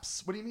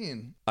Maps. What do you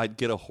mean? I'd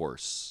get a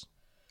horse.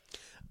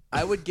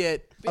 I would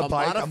get A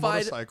bike, a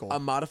motorcycle.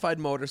 modified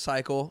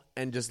motorcycle,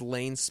 and just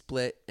lane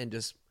split, and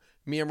just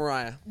me and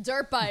Mariah.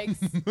 Dirt bikes.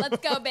 Let's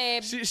go,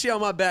 babe. She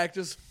on my back,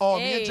 just Oh,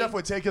 me Hey. and Jeff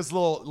would take his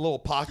little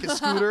pocket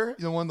scooter,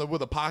 the one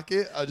with a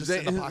pocket, just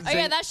in the pocket. Oh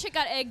yeah, that shit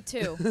got egged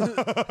too.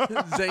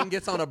 Zane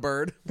gets on a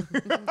bird.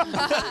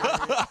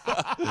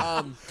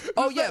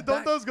 Oh yeah,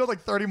 Don't those go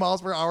like 30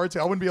 miles per hour too?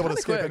 I wouldn't be able to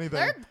Kinda skip quick.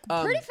 anything.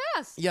 They're pretty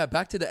fast. yeah.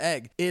 Back to the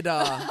egg. It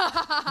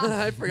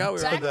I forgot we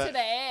were Back on to that. the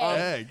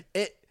egg.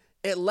 Egg.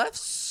 It left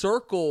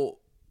circle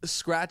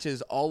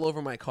scratches all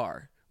over my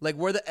car, like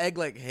where the egg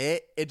like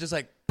hit. It just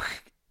like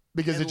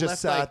Because and it just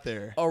left, sat like,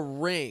 there. a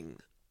ring.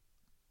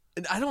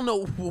 And I don't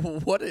know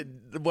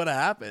what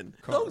happened.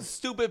 Those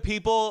stupid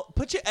people,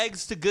 put your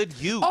eggs to good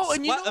use. Oh,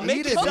 and you know- make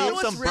Eat it, yourself dude. You know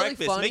what's some really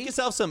breakfast. funny? Make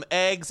yourself some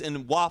eggs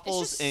and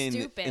waffles just and,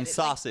 stupid. and It's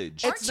like-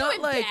 sausage. Aren't It's you not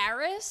like-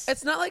 embarrassed?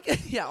 It's not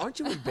like yeah, aren't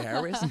you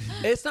embarrassed?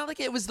 It's not like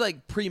it was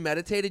like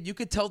premeditated. You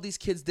could tell these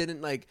kids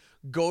didn't like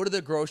go to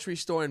the grocery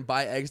store and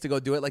buy eggs to go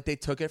do it. Like they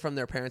took it from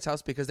their parents'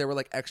 house because they were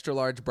like extra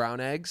large brown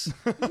eggs.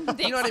 the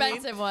You know what I mean?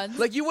 expensive ones.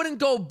 Like you wouldn't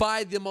go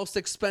buy the most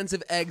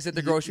expensive eggs at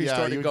the grocery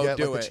store to you go get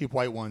do like it. the cheap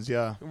white ones.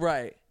 Yeah,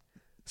 Right.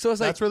 So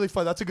it's like that's really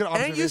fun. That's a good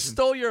observation. and you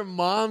stole your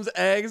mom's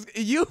eggs.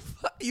 You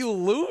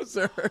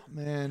loser.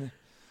 Man,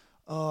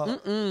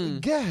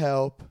 Get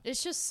help.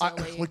 It's just I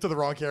silly. looked at the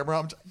wrong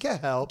camera.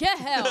 Get help. Get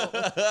help.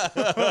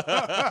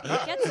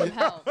 Get some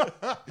help.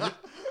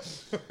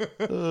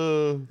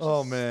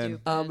 Oh man.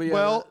 Stupid. But yeah,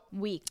 Well,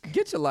 Weak.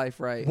 get your life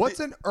right. what's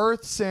an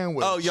Earth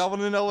sandwich? Oh, y'all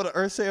want to know what an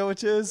earth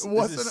sandwich is?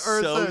 What's This is an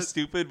earth so sandwich?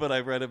 stupid, but I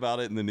read about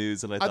it in the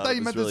news and I I thought thought it you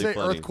was meant really to say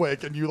funny.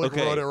 earthquake, and you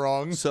wrote it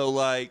wrong. So,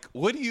 like,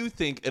 what do you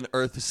think an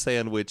earth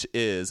sandwich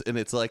is? And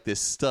it's like this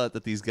stunt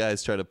that these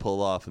guys try to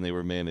pull off, and they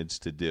were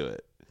managed to do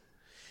it.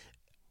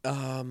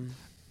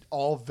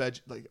 All veg,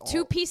 like all,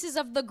 2 pieces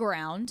of the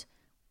ground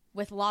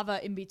with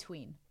lava in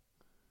between.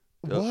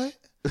 What?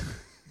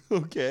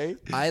 Okay.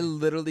 I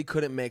literally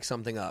couldn't make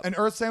something up. An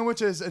Earth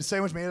sandwich is a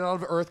sandwich made out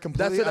of Earth,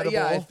 completely That's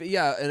it.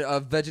 edible. A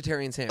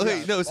vegetarian sandwich.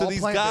 Okay, no, so all these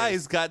plant-based.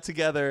 guys got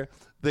together.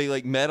 They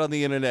like met on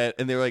the internet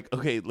and they were like,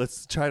 okay,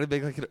 let's try to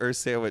make like an earth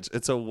sandwich.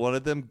 And so one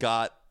of them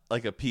got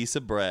like a piece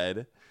of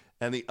bread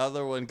and the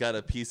other one got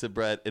a piece of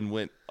bread and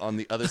went on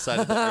the other side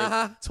of the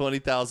earth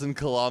 20,000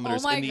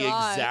 kilometers Oh my in the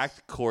gosh.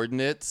 exact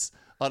coordinates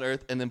on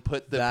earth and then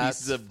put the That's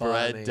pieces of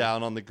funny. bread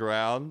down on the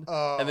ground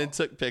and then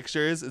took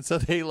pictures. And so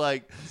they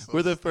like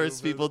were the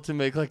first people to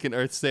make like an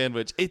earth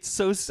sandwich. It's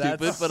so stupid,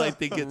 That's- but I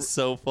think it's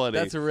so funny.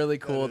 That's really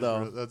cool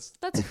though. That's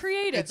That's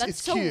creative. It's- That's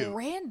it's so cute.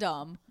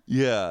 random.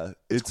 yeah.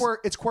 it's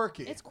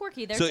quirky. It's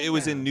quirky. There's So a- it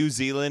was in New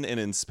Zealand and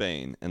in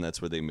Spain, and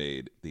that's where they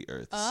made the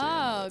Earth Oh,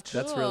 sandwich.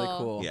 cool. That's really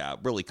cool. Yeah,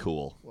 really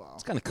cool. Wow.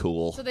 It's kind of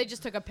cool. So they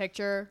just took a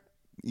picture.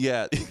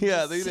 Yeah,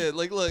 yeah, they did.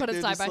 Like, look, Put it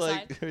they're side just by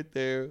like side. right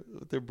there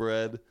with their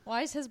bread.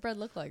 Why does his bread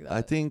look like that?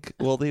 I think.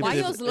 Well, they. Why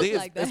they- yours look they-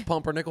 like It's that?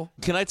 pumpernickel.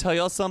 Can I tell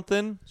y'all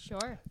something?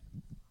 Sure.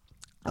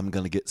 I'm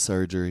gonna get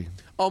surgery.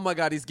 Oh my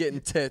God, he's getting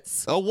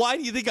tits. Oh, why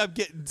do you think I'm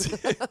getting?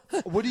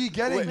 What are you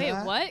getting? Wait,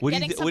 Matt? what? What do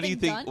you Getting thi- what do you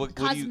something think- done? what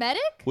do you-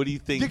 Cosmetic? What do you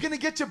think? You're gonna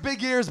get your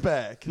big ears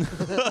back.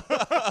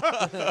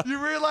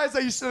 You realize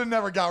that you should have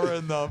never got rid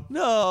of them.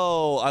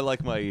 No, I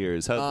like my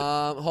ears.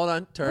 How Hold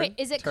on. Turn. Wait,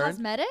 is it Turn.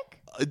 cosmetic?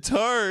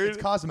 turn? It's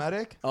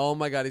cosmetic. Oh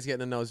my God, he's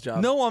getting a nose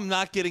job. No, I'm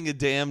not getting a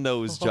damn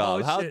nose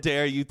job. How shit.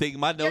 dare you think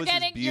my nose is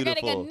You're beautiful?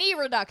 getting a knee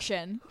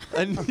reduction.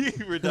 A knee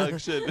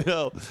reduction.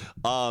 No,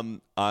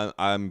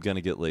 I'm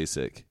gonna get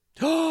LASIK.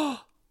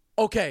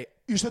 Okay.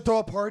 You should throw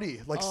a party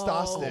like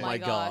Stas Oh did. my my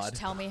gosh! God.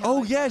 Tell me how.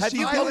 Oh it yeah, goes. she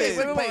you- I did okay, it.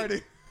 LASIK wait.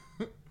 party.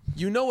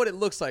 You know what it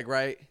looks like,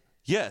 right?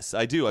 Yes,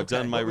 I do. I've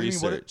done my What do you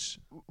mean, what it- research.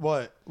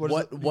 What? What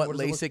does it look-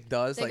 LASIK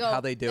does, They like go-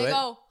 how they do it.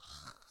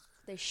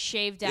 They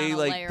shave down They, a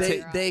like, layer. take- of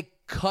your eye. They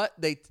cut.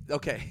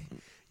 Okay.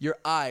 Your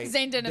eye.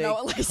 Zane didn't they know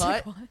what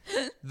LASIK cut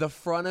was. the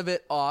front of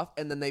it off,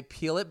 and then they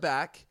peel it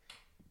back,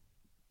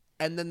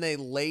 and then they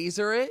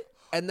laser it,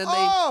 and then they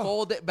Oh!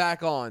 fold it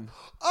back on.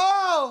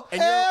 Oh,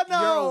 And hell you're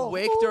no.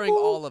 awake during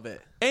all of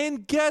it.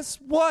 And guess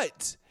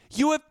what?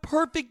 You have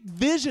perfect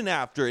vision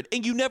after it,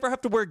 and you never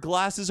have to wear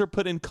glasses or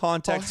put in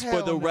contacts for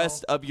hell the no.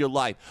 rest of your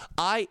life.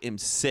 I am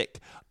sick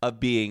of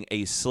being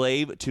a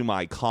slave to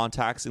my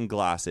contacts and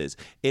glasses.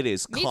 It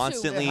is Me too.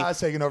 constantly. It has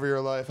taken over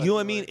your life. You know what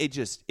I feel mean? like. It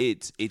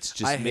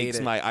just I hate makes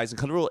it. my eyes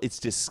uncomfortable. It's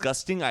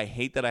disgusting. I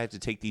hate that I have to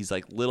take these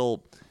like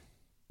little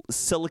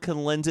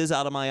silicone lenses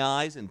out of my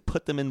eyes and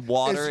put them in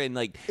water and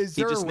like Is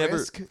it there just a never.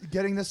 risk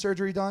getting this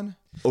surgery done?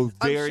 Oh,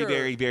 very, sure,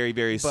 very, very,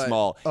 very but-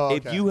 small. Oh,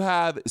 If okay. you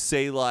have,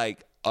 say,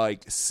 like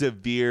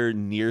severe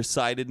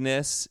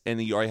nearsightedness, and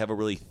then you already have a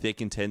really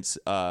thick, intense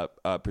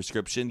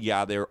prescription,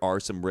 yeah, there are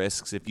some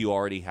risks. If you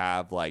already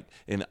have like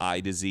an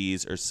eye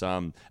disease or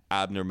some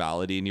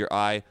abnormality in your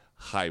eye,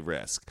 high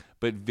risk,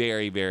 but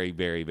very, very,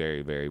 very,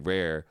 very, very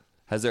rare.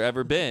 Has there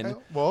ever been?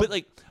 well- But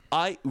like,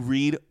 I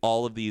read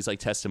all of these like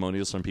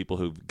testimonials from people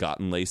who've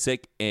gotten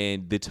LASIK,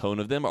 and the tone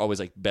of them are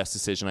always like best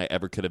decision I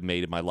ever could have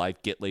made in my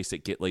life. Get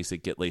LASIK, get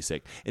LASIK, get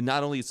LASIK. And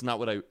not only it's not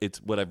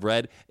it's what I've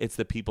read, it's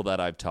the people that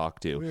I've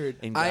talked to. Weird.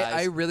 And I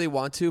guys, really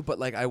want to, but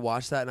like I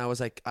watched that and I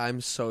was like,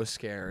 I'm so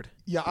scared.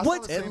 Yeah. I what?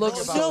 thought the same It looks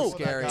thing about so what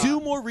that scary. guy- do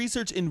more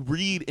research and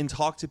read and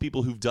talk to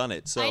people who've done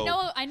it. So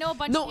I know a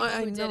bunch No, of people I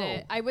who did know.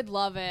 it. I would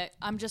love it.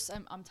 I'm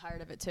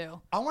tired of it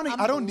too. I want to. I'm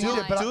I don't need it,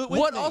 blind. but do it with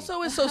What me.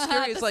 also is so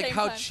scary At is the like same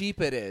how time.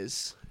 cheap it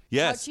is.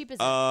 yes, How cheap is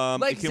it?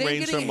 Like it can Zane range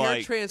getting from a hair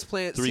like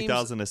transplant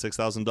 $3,000 to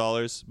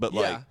 $6,000, but Yeah.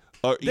 like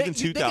or even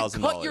They $2,000.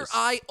 can cut your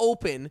eye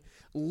open,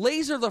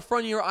 laser the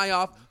front of your eye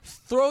off,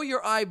 throw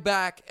your eye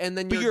back, and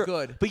then you're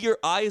good. But your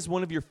eye is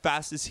one of your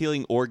fastest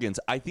healing organs.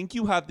 I think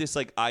you have this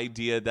like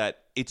idea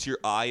that it's your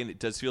eye and it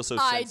does feel so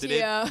sensitive.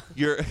 Idea.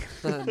 You're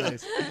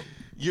Nice.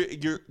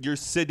 you're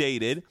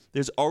sedated.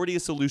 There's already a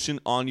solution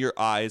on your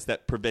eyes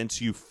that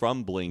prevents you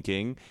from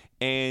blinking.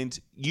 And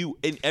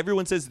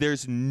everyone says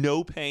there's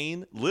no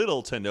pain,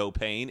 little to no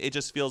pain. It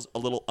just feels a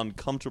little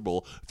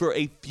uncomfortable for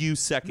a few Matt,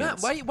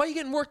 seconds. why are you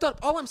getting worked up?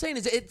 All I'm saying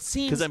is it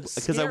seems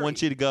Because I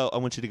want you to go. I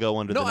want you to go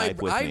under No, the I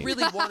knife with me.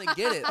 really want to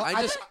get it. I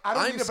don't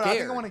I'm need it, but scared. I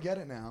think I want to get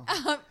it now.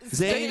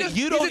 Zane, He's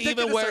you don't addicted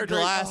even to wear surgery.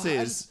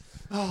 glasses.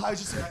 I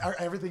just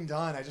everything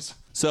done.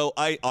 So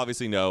I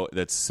obviously know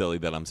that's silly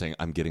that I'm saying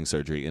I'm getting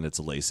surgery and it's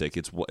LASIK.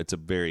 It's a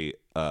very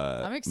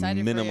I'm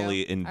excited for minimally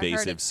you. I've heard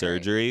invasive it's great.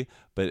 surgery,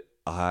 but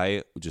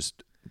I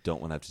just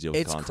don't want to have to deal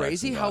with It's contacts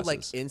crazy and how like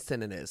glasses.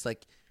 instant it is.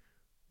 Like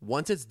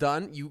Once it's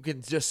done, you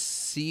can just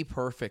see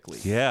perfectly.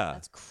 Yeah.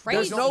 That's crazy.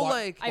 There's no why,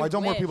 like. why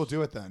don't more wish. people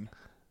do it then?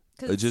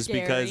 'Cause it's Just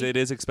because scary. it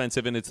is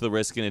expensive and it's the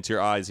risk and it's your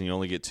eyes and you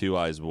only get 2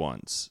 eyes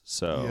once.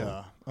 So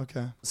Yeah.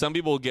 Okay. some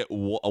people get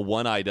a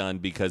 1 eye done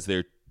because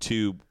they're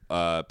too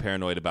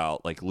paranoid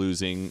about like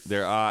losing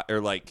their eye, or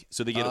like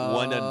so they get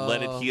one done,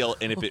 let it heal,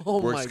 and if it Oh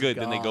works my good,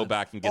 then they go God.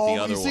 back and get the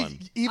other you see, one.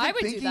 Even I would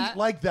do thinking that.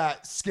 like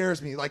that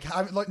scares me. Like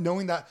having, like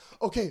knowing that,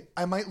 okay,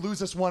 I might lose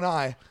this 1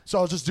 eye, so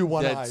I'll just do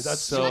 1 eye.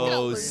 That's You're not gonna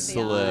so lose the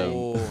slim.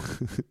 Oh.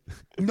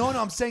 no.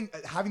 I'm saying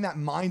having that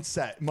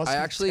mindset must. I be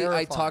actually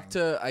terrifying.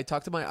 I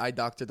talked to my eye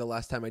doctor the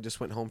last time I just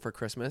went home for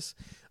Christmas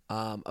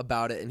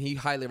about it, and he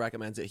highly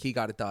recommends it. He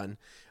got it done,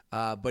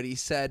 but he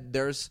said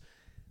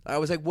I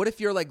was like, what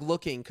if you're like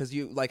looking, because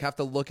you like have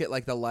to look at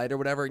like the light or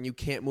whatever, and you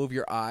can't move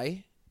your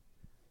eye,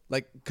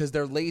 like because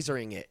they're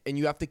lasering it, and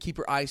you have to keep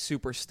your eye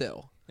super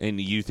still.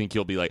 And you think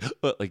you'll be like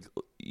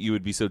you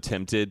would be so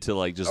tempted to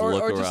like just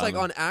look or around. just like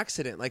on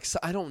accident, like so,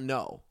 I don't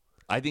know.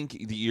 I think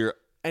you're.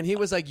 And he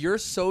was like, you're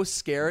so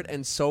scared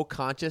and so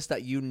conscious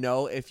that you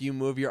know if you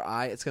move your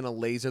eye, it's going to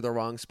laser the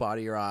wrong spot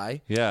of your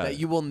eye. Yeah. That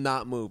you will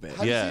not move it.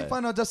 Have you Yeah. seen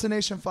Final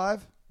Destination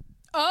 5?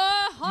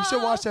 You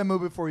should watch that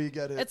movie before you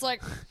get it. It's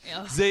like,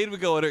 Zayn would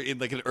go under in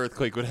like an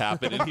earthquake would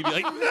happen, and he'd be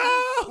like, "No!"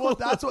 well,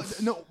 that's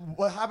what. No,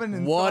 what happened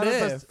in What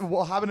Final if?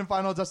 What happened in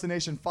Final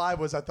Destination 5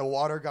 was that the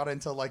water got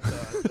into like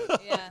the,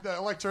 yeah. the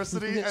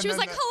electricity. And She was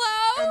then like,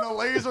 hello? And the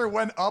laser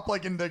went up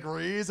like in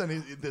degrees,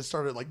 and it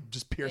started like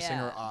just piercing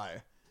Yeah. her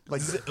eye,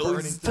 like It burning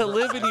was through to her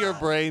live eye. in your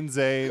brain,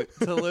 Zayn.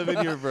 To live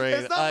in your brain.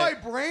 It's not my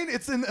brain.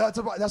 It's in. That's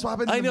what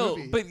happened in I the know,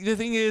 movie. but the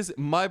thing is,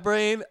 my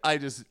brain,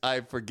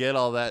 I forget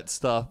all that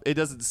stuff. It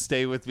doesn't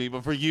stay with me.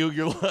 But for you,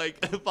 you're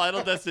like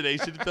Final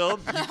Destination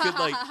film. You could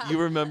like you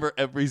remember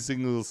every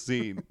single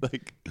scene.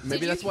 Like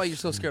Maybe you- that's why you're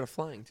so scared of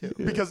flying, too.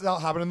 because that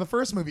happened in the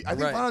first movie. I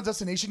think Right. Final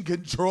Destination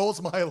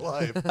controls my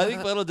life. I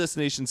think Final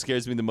Destination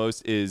scares me the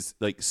most is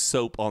like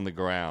soap on the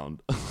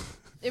ground.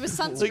 It was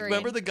sunscreen. Like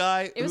remember the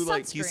guy It who was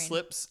like he sunscreen.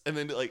 slips and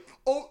then like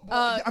Oh,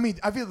 I mean,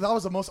 I feel that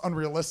was the most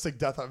unrealistic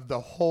death of the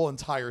whole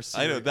entire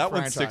series. I know that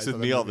one sticks franchise with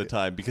of me all the movie.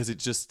 time because it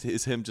just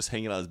is him just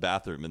hanging out his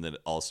bathroom and then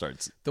it all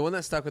starts. The one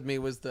that stuck with me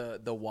was the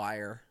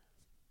wire.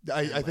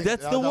 I think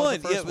That's that the was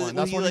one. first Yeah, one. when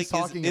That's he what like he's is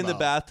talking in the about.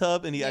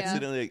 bathtub and he Yeah.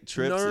 accidentally like,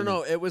 trips.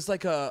 No. It was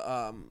like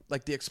a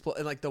like the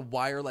and like the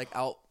wire like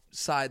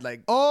outside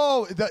like.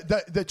 Oh,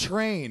 the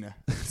train.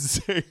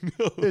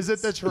 Is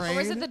it the train? Or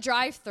was it the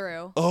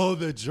drive-through? Oh,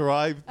 the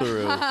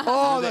drive-through.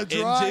 Oh, the engine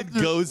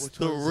drive-through. goes Which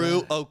one is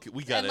through. that? Okay,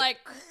 we got And it. like,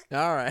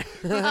 All right.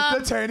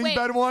 The tanning wait.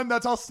 bed one.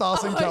 That's how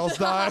Stas and Kels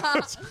died.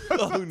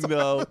 Oh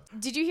no.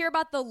 did you hear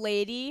about the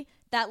lady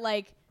that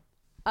like,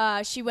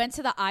 she went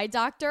to the eye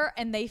doctor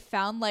and they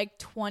found like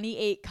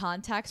 28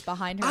 contacts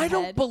behind her I head.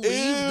 don't believe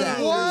that.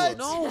 What?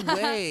 There's no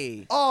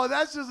way. Oh,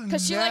 that's just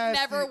Because she like nasty.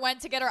 never went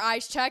to get her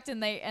eyes checked,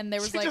 and there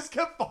was She like just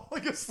kept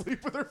falling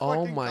asleep with her Oh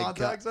fucking my god.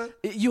 contacts in.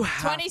 You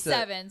have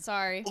 27.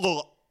 Sorry.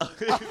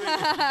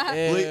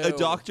 A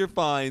doctor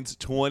finds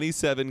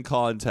 27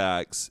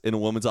 contacts in a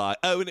woman's eye.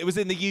 Oh, and it was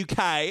in the UK.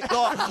 I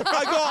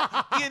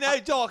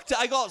got, doctor,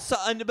 I got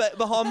something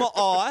behind my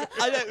eye.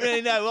 I don't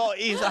really know what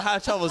it is or how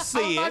I was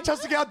seeing.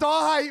 Manchester Girl,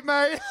 don't hate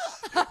me.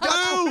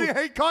 Got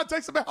 28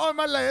 contacts behind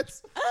my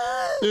lips.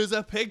 There's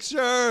a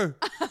picture.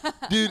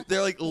 Dude,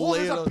 they're like Well,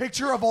 there's laid a on.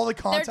 picture of all the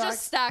They're contacts.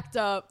 just stacked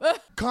up.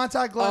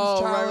 Contact lens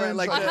Oh, right, challenge. right,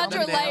 like A the-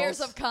 100 nails. layers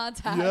of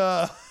contacts.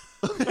 Yeah.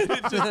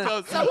 It just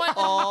goes Someone-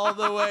 all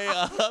the way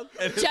up.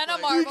 And it's Jenna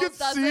like- You Marbles can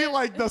does see it.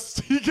 like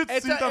the. You can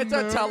It's see the a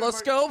moon.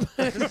 telescope.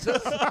 It's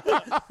just-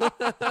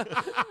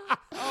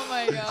 Oh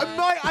my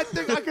god. I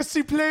think I can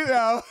see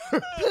Pluto.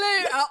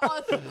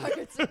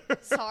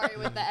 Sorry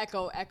with the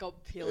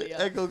echopelia.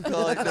 Echo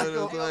call.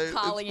 No, it's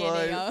fine.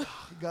 Polyania.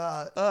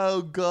 God.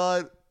 Oh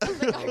God. I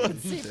can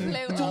see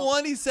Pluto.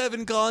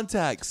 27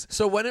 contacts.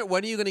 so when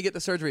are you going to get the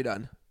surgery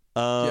done?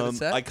 have it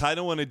set? I kind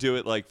of want to do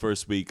it like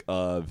first week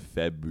of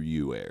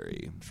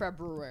February.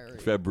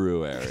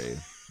 February.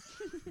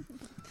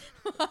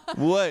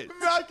 What?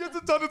 Matt gets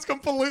it done. It's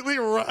completely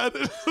red.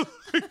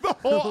 The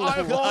whole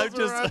eyeballs I'm are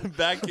just red.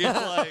 back in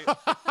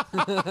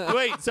like.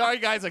 Wait, sorry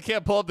guys, I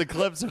can't pull up the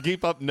clips or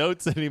keep up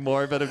notes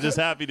anymore, but I'm just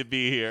happy to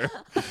be here.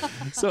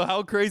 So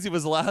how crazy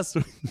was last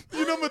week?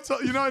 You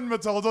know in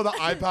Matilda, the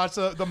eye patch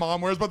the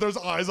mom wears, but there's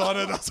eyes on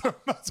it. That's what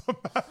Matt's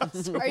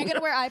Are you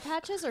gonna wear eye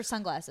patches or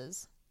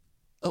sunglasses?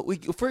 Oh,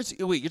 wait, you're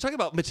talking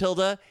about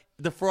Matilda,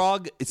 the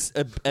frog, it's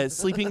a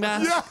sleeping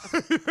mask.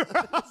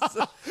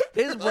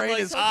 His brain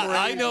is crazy.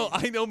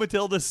 I know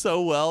Matilda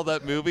so well,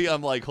 that movie.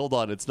 I'm like, hold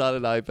on, it's not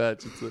an eye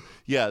patch.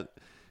 Yeah.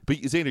 But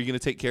Zane, are you going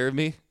to take care of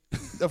me?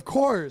 Of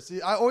course.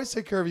 I always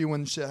take care of you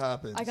when shit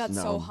happens. I got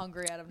so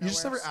hungry out of nowhere. You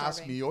just never I'm ask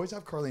starving. me. You always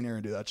have Carly and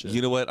Aaron do that shit.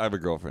 You know what? I have a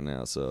girlfriend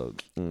now, so.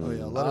 Oh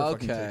yeah, let her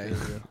fucking take Okay.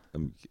 care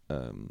of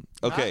you.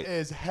 Okay. Matt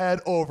is head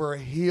over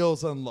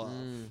heels in love.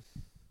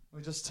 Let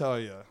me just tell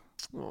you.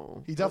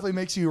 Oh. He definitely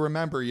makes you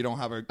remember you don't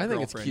have a I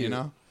think it's girlfriend, cute. you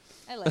know?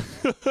 I like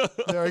it.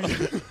 There we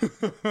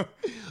go.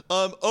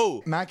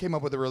 Oh, Matt came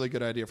up with a really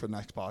good idea for the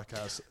next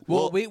podcast.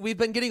 Well, we've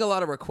been getting a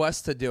lot of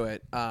requests to do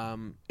it.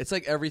 It's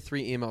like every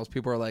 3 emails,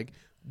 people are like,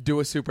 do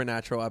a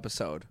supernatural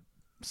episode.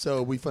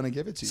 So we finna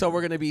give it to you. So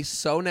we're gonna be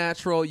so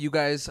natural. You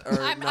guys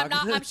are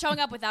I'm showing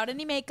up without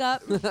any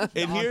makeup.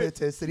 and here,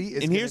 Authenticity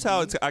is and here's gonna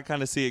how be- I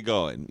kind of see it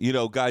going. You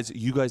know, guys,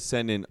 you guys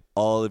send in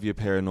all of your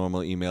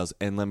paranormal emails,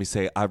 and let me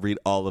say, I read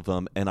all of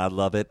them, and I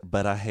love it,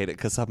 but I hate it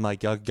because I'm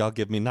like, y'all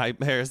give me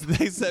nightmares.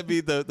 They send me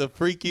the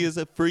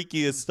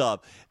freakiest stuff,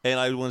 and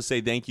I want to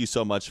say thank you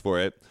so much for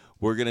it.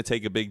 We're going to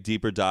take a big,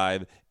 deeper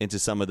dive into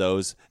some of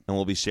those, and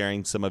we'll be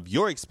sharing some of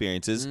your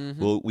experiences.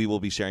 We will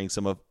be sharing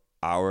some of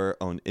our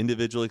own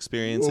individual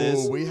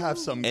experiences. Ooh, we have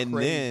some And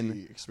crazy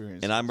then-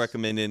 experiences. And I'm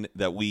recommending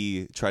that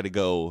we try to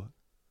go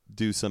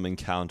do some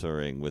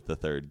encountering with the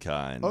third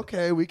kind.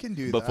 Okay, we can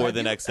do that. Before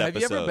the next Have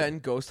episode. you ever been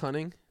ghost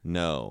hunting?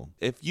 No.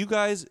 If you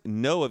guys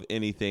know of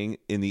anything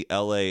in the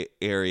LA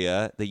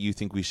area that you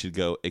think we should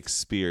go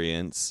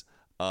experience,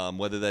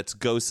 whether that's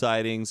ghost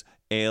sightings,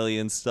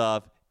 alien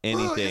stuff, Bro,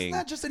 anything. isn't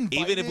that just Even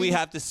if we inviting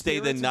have to stay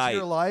the spirits into night,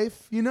 your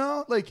life, you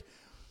know, like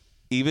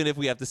even if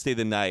we have to stay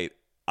the night,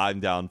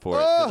 I'm down for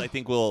it because I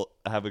think we'll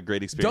have a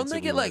great experience. Don't they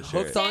and we get, wanna like,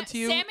 share hooked it. on- Onto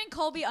you? Sam and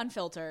Colby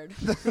unfiltered.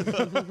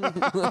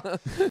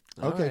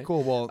 okay, right.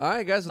 cool. Well, All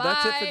right, guys. Well,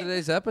 that's it for Bye.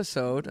 today's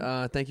episode.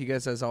 Thank you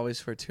guys, as always,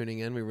 for tuning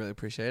in. We really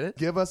appreciate it.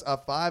 give us a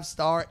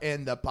 5-star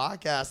in the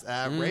podcast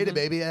app. Mm-hmm. Rate it,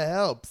 baby. It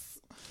helps.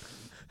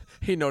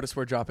 He noticed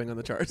we're dropping on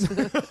the charts. No,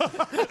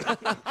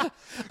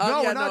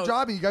 yeah, we're not no.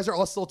 dropping. You guys are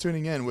all still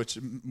tuning in, which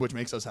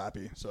makes us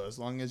happy. So as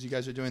long as you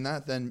guys are doing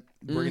that, then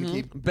we're gonna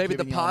keep. Baby,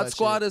 the giving you all pod that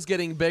squad shit. is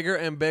getting bigger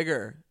and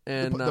bigger.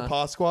 And the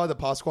pod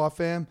squad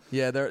fam.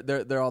 yeah,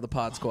 they're all the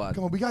pod squad.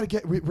 Come on, we got to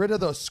get rid of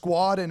the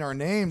squad in our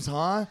names,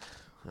 huh?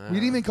 We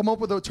didn't even come up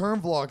with a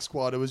term, vlog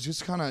squad. It was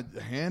just kind of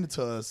handed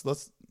to us.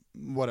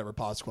 Whatever,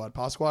 pod squad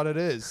it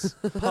is.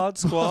 Pod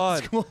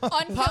Squad.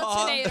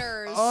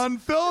 Unfiltrators.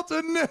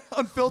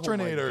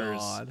 Unfiltrators.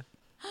 God.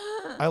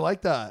 I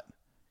like that.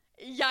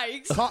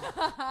 Yikes.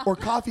 Or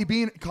coffee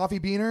beans.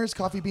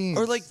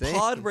 Or like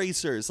pod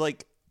racers,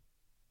 like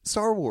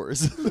Star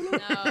Wars.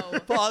 No.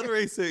 Pod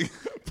racing.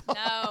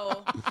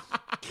 No. I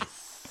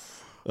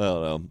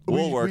don't know.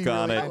 We'll work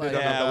on really it. ended on a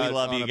Yeah, bad- we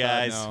love on you a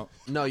bad guys. note.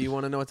 No, you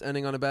want to know what's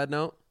ending on a bad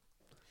note?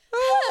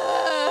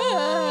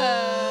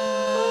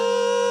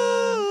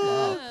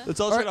 Let's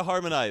all try to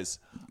harmonize.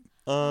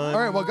 All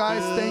right, well,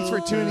 guys, thanks for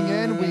tuning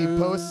in. We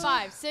post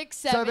 5, 6,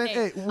 7,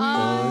 8. We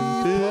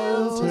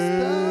post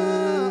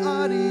the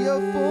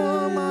audio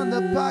form on the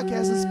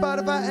podcast and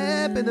Spotify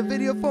app and the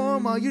video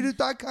form on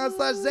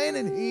youtube.com/Zane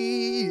and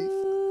Heath.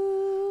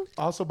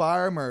 Also buy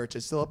our merch.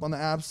 It's still up on the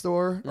App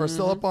Store or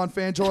still up on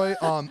Fanjoy.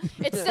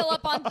 It's still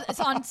up on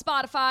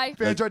Spotify.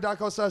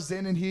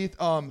 Fanjoy.com/Zane and Heath.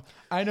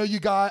 I know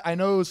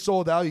it was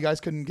sold out. You guys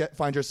couldn't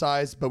find your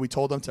size, but we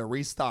told them to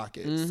restock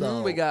it.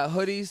 So We got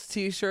hoodies,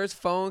 t-shirts,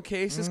 phone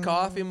cases,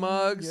 coffee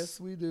mugs. yes,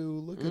 we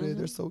do. Look at it.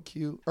 They're so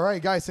cute. All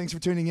right, guys. Thanks for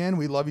tuning in.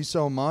 We love you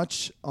so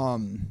much.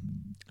 And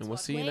we'll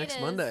see you next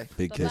Monday.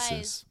 Big Bye-bye.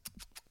 kisses.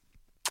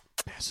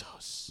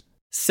 Besos.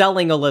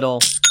 Selling a little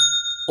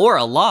or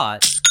a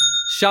lot,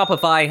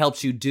 Shopify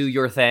helps you do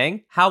your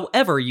thing,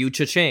 however you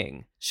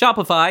cha-ching.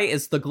 Shopify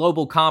is the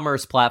global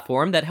commerce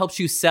platform that helps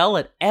you sell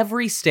at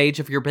every stage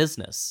of your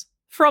business.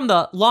 From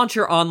the launch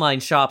your online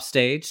shop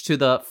stage to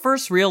the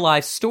first real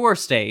life store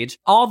stage,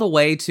 all the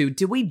way to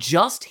did we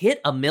just hit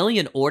 1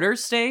 million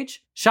orders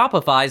stage?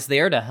 Shopify's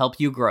there to help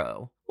you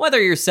grow.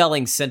 Whether you're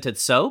selling scented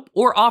soap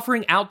or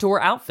offering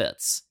outdoor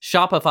outfits,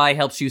 Shopify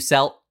helps you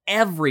sell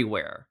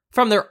everywhere.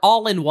 From their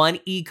all-in-one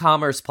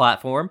e-commerce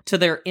platform to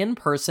their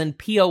in-person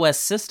POS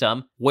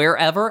system,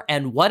 wherever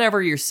and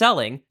whatever you're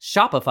selling,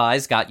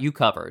 Shopify's got you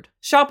covered.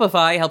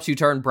 Shopify helps you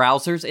turn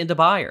browsers into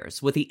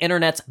buyers with the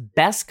internet's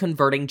best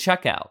converting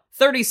checkout,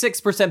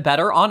 36%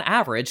 better on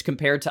average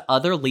compared to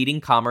other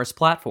leading commerce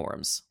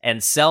platforms.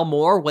 And sell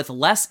more with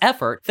less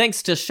effort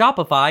thanks to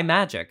Shopify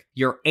Magic,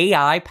 your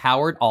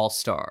AI-powered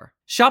all-star.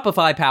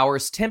 Shopify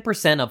powers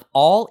 10% of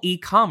all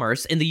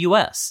e-commerce in the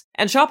US,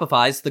 and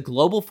Shopify's the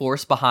global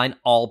force behind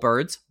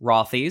Allbirds,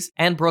 Rothy's,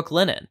 and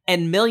Brooklinen,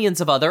 and millions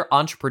of other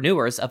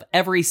entrepreneurs of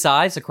every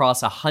size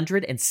across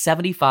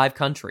 175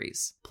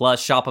 countries.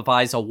 Plus,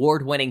 Shopify's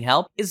award-winning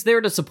help is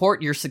there to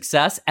support your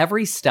success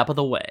every step of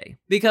the way.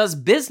 Because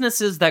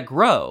businesses that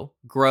grow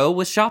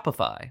with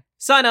Shopify.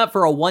 Sign up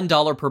for a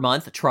 $1 per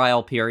month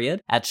trial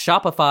period at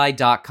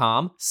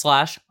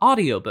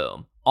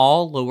shopify.com/audioboom,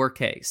 all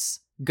lowercase.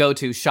 Go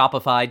to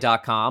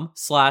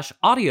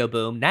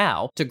shopify.com/audioboom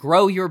now to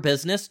grow your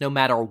business no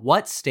matter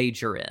what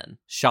stage you're in.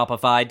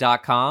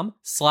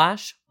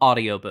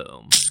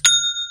 Shopify.com/audioboom.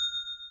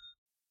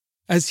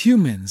 As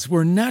humans,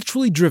 we're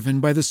naturally driven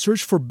by the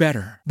search for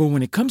better. But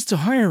when it comes to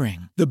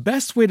hiring, the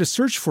best way to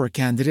search for a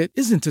candidate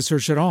isn't to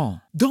search at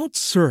all. Don't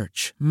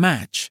search,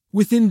 match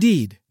with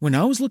Indeed. When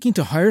I was looking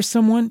to hire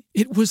someone,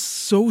 it was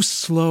so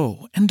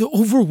slow and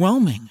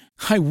overwhelming.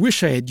 I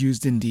wish I had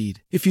used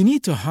Indeed. If you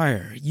need to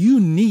hire, you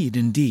need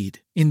Indeed.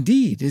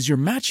 Indeed is your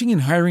matching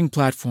and hiring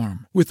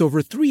platform with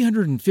over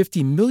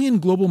 350 million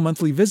global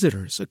monthly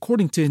visitors,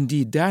 according to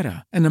Indeed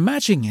data, and a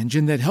matching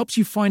engine that helps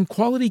you find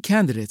quality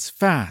candidates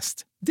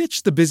fast.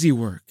 Ditch the busy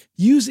work.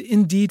 Use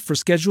Indeed for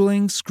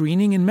scheduling,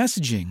 screening, and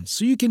messaging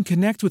so you can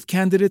connect with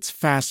candidates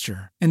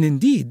faster. And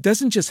Indeed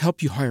doesn't just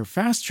help you hire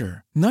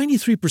faster.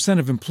 93%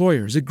 of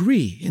employers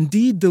agree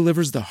Indeed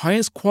delivers the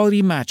highest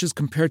quality matches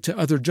compared to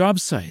other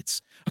job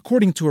sites,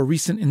 according to a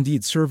recent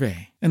Indeed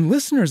survey. And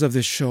listeners of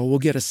this show will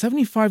get a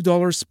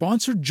 $75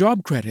 sponsored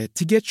job credit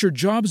to get your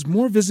jobs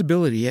more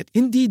visibility at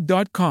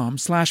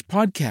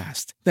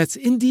Indeed.com/podcast. That's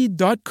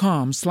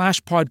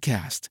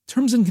Indeed.com/podcast.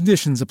 Terms and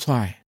conditions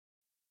apply.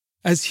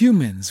 As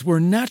humans, we're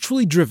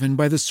naturally driven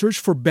by the search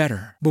for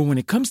better. But when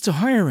it comes to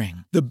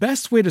hiring, the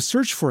best way to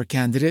search for a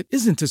candidate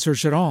isn't to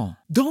search at all.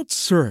 Don't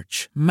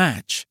search,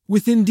 match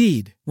with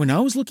Indeed. When I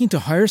was looking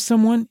to hire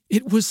someone,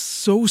 it was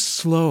so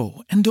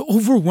slow and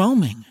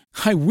overwhelming.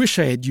 I wish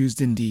I had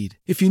used Indeed.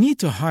 If you need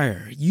to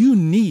hire, you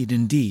need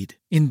Indeed.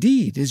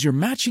 Indeed is your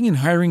matching and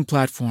hiring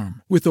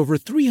platform with over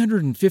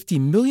 350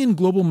 million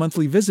global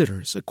monthly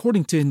visitors,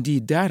 according to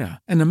Indeed data,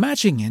 and a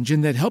matching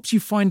engine that helps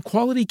you find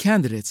quality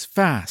candidates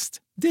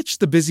fast. Ditch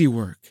the busy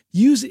work.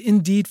 Use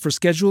Indeed for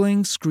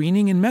scheduling,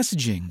 screening, and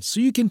messaging so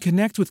you can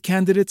connect with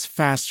candidates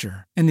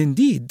faster. And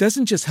Indeed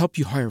doesn't just help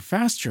you hire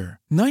faster.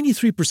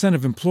 93%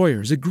 of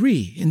employers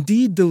agree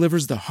Indeed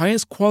delivers the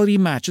highest quality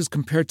matches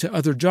compared to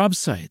other job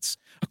sites,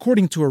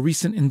 according to a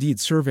recent Indeed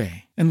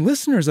survey. And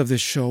listeners of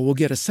this show will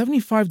get a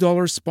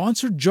 $75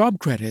 sponsored job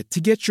credit to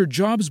get your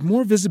jobs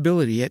more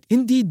visibility at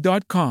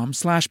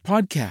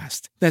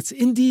Indeed.com/podcast. That's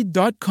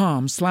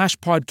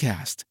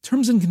Indeed.com/podcast.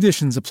 Terms and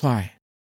conditions apply.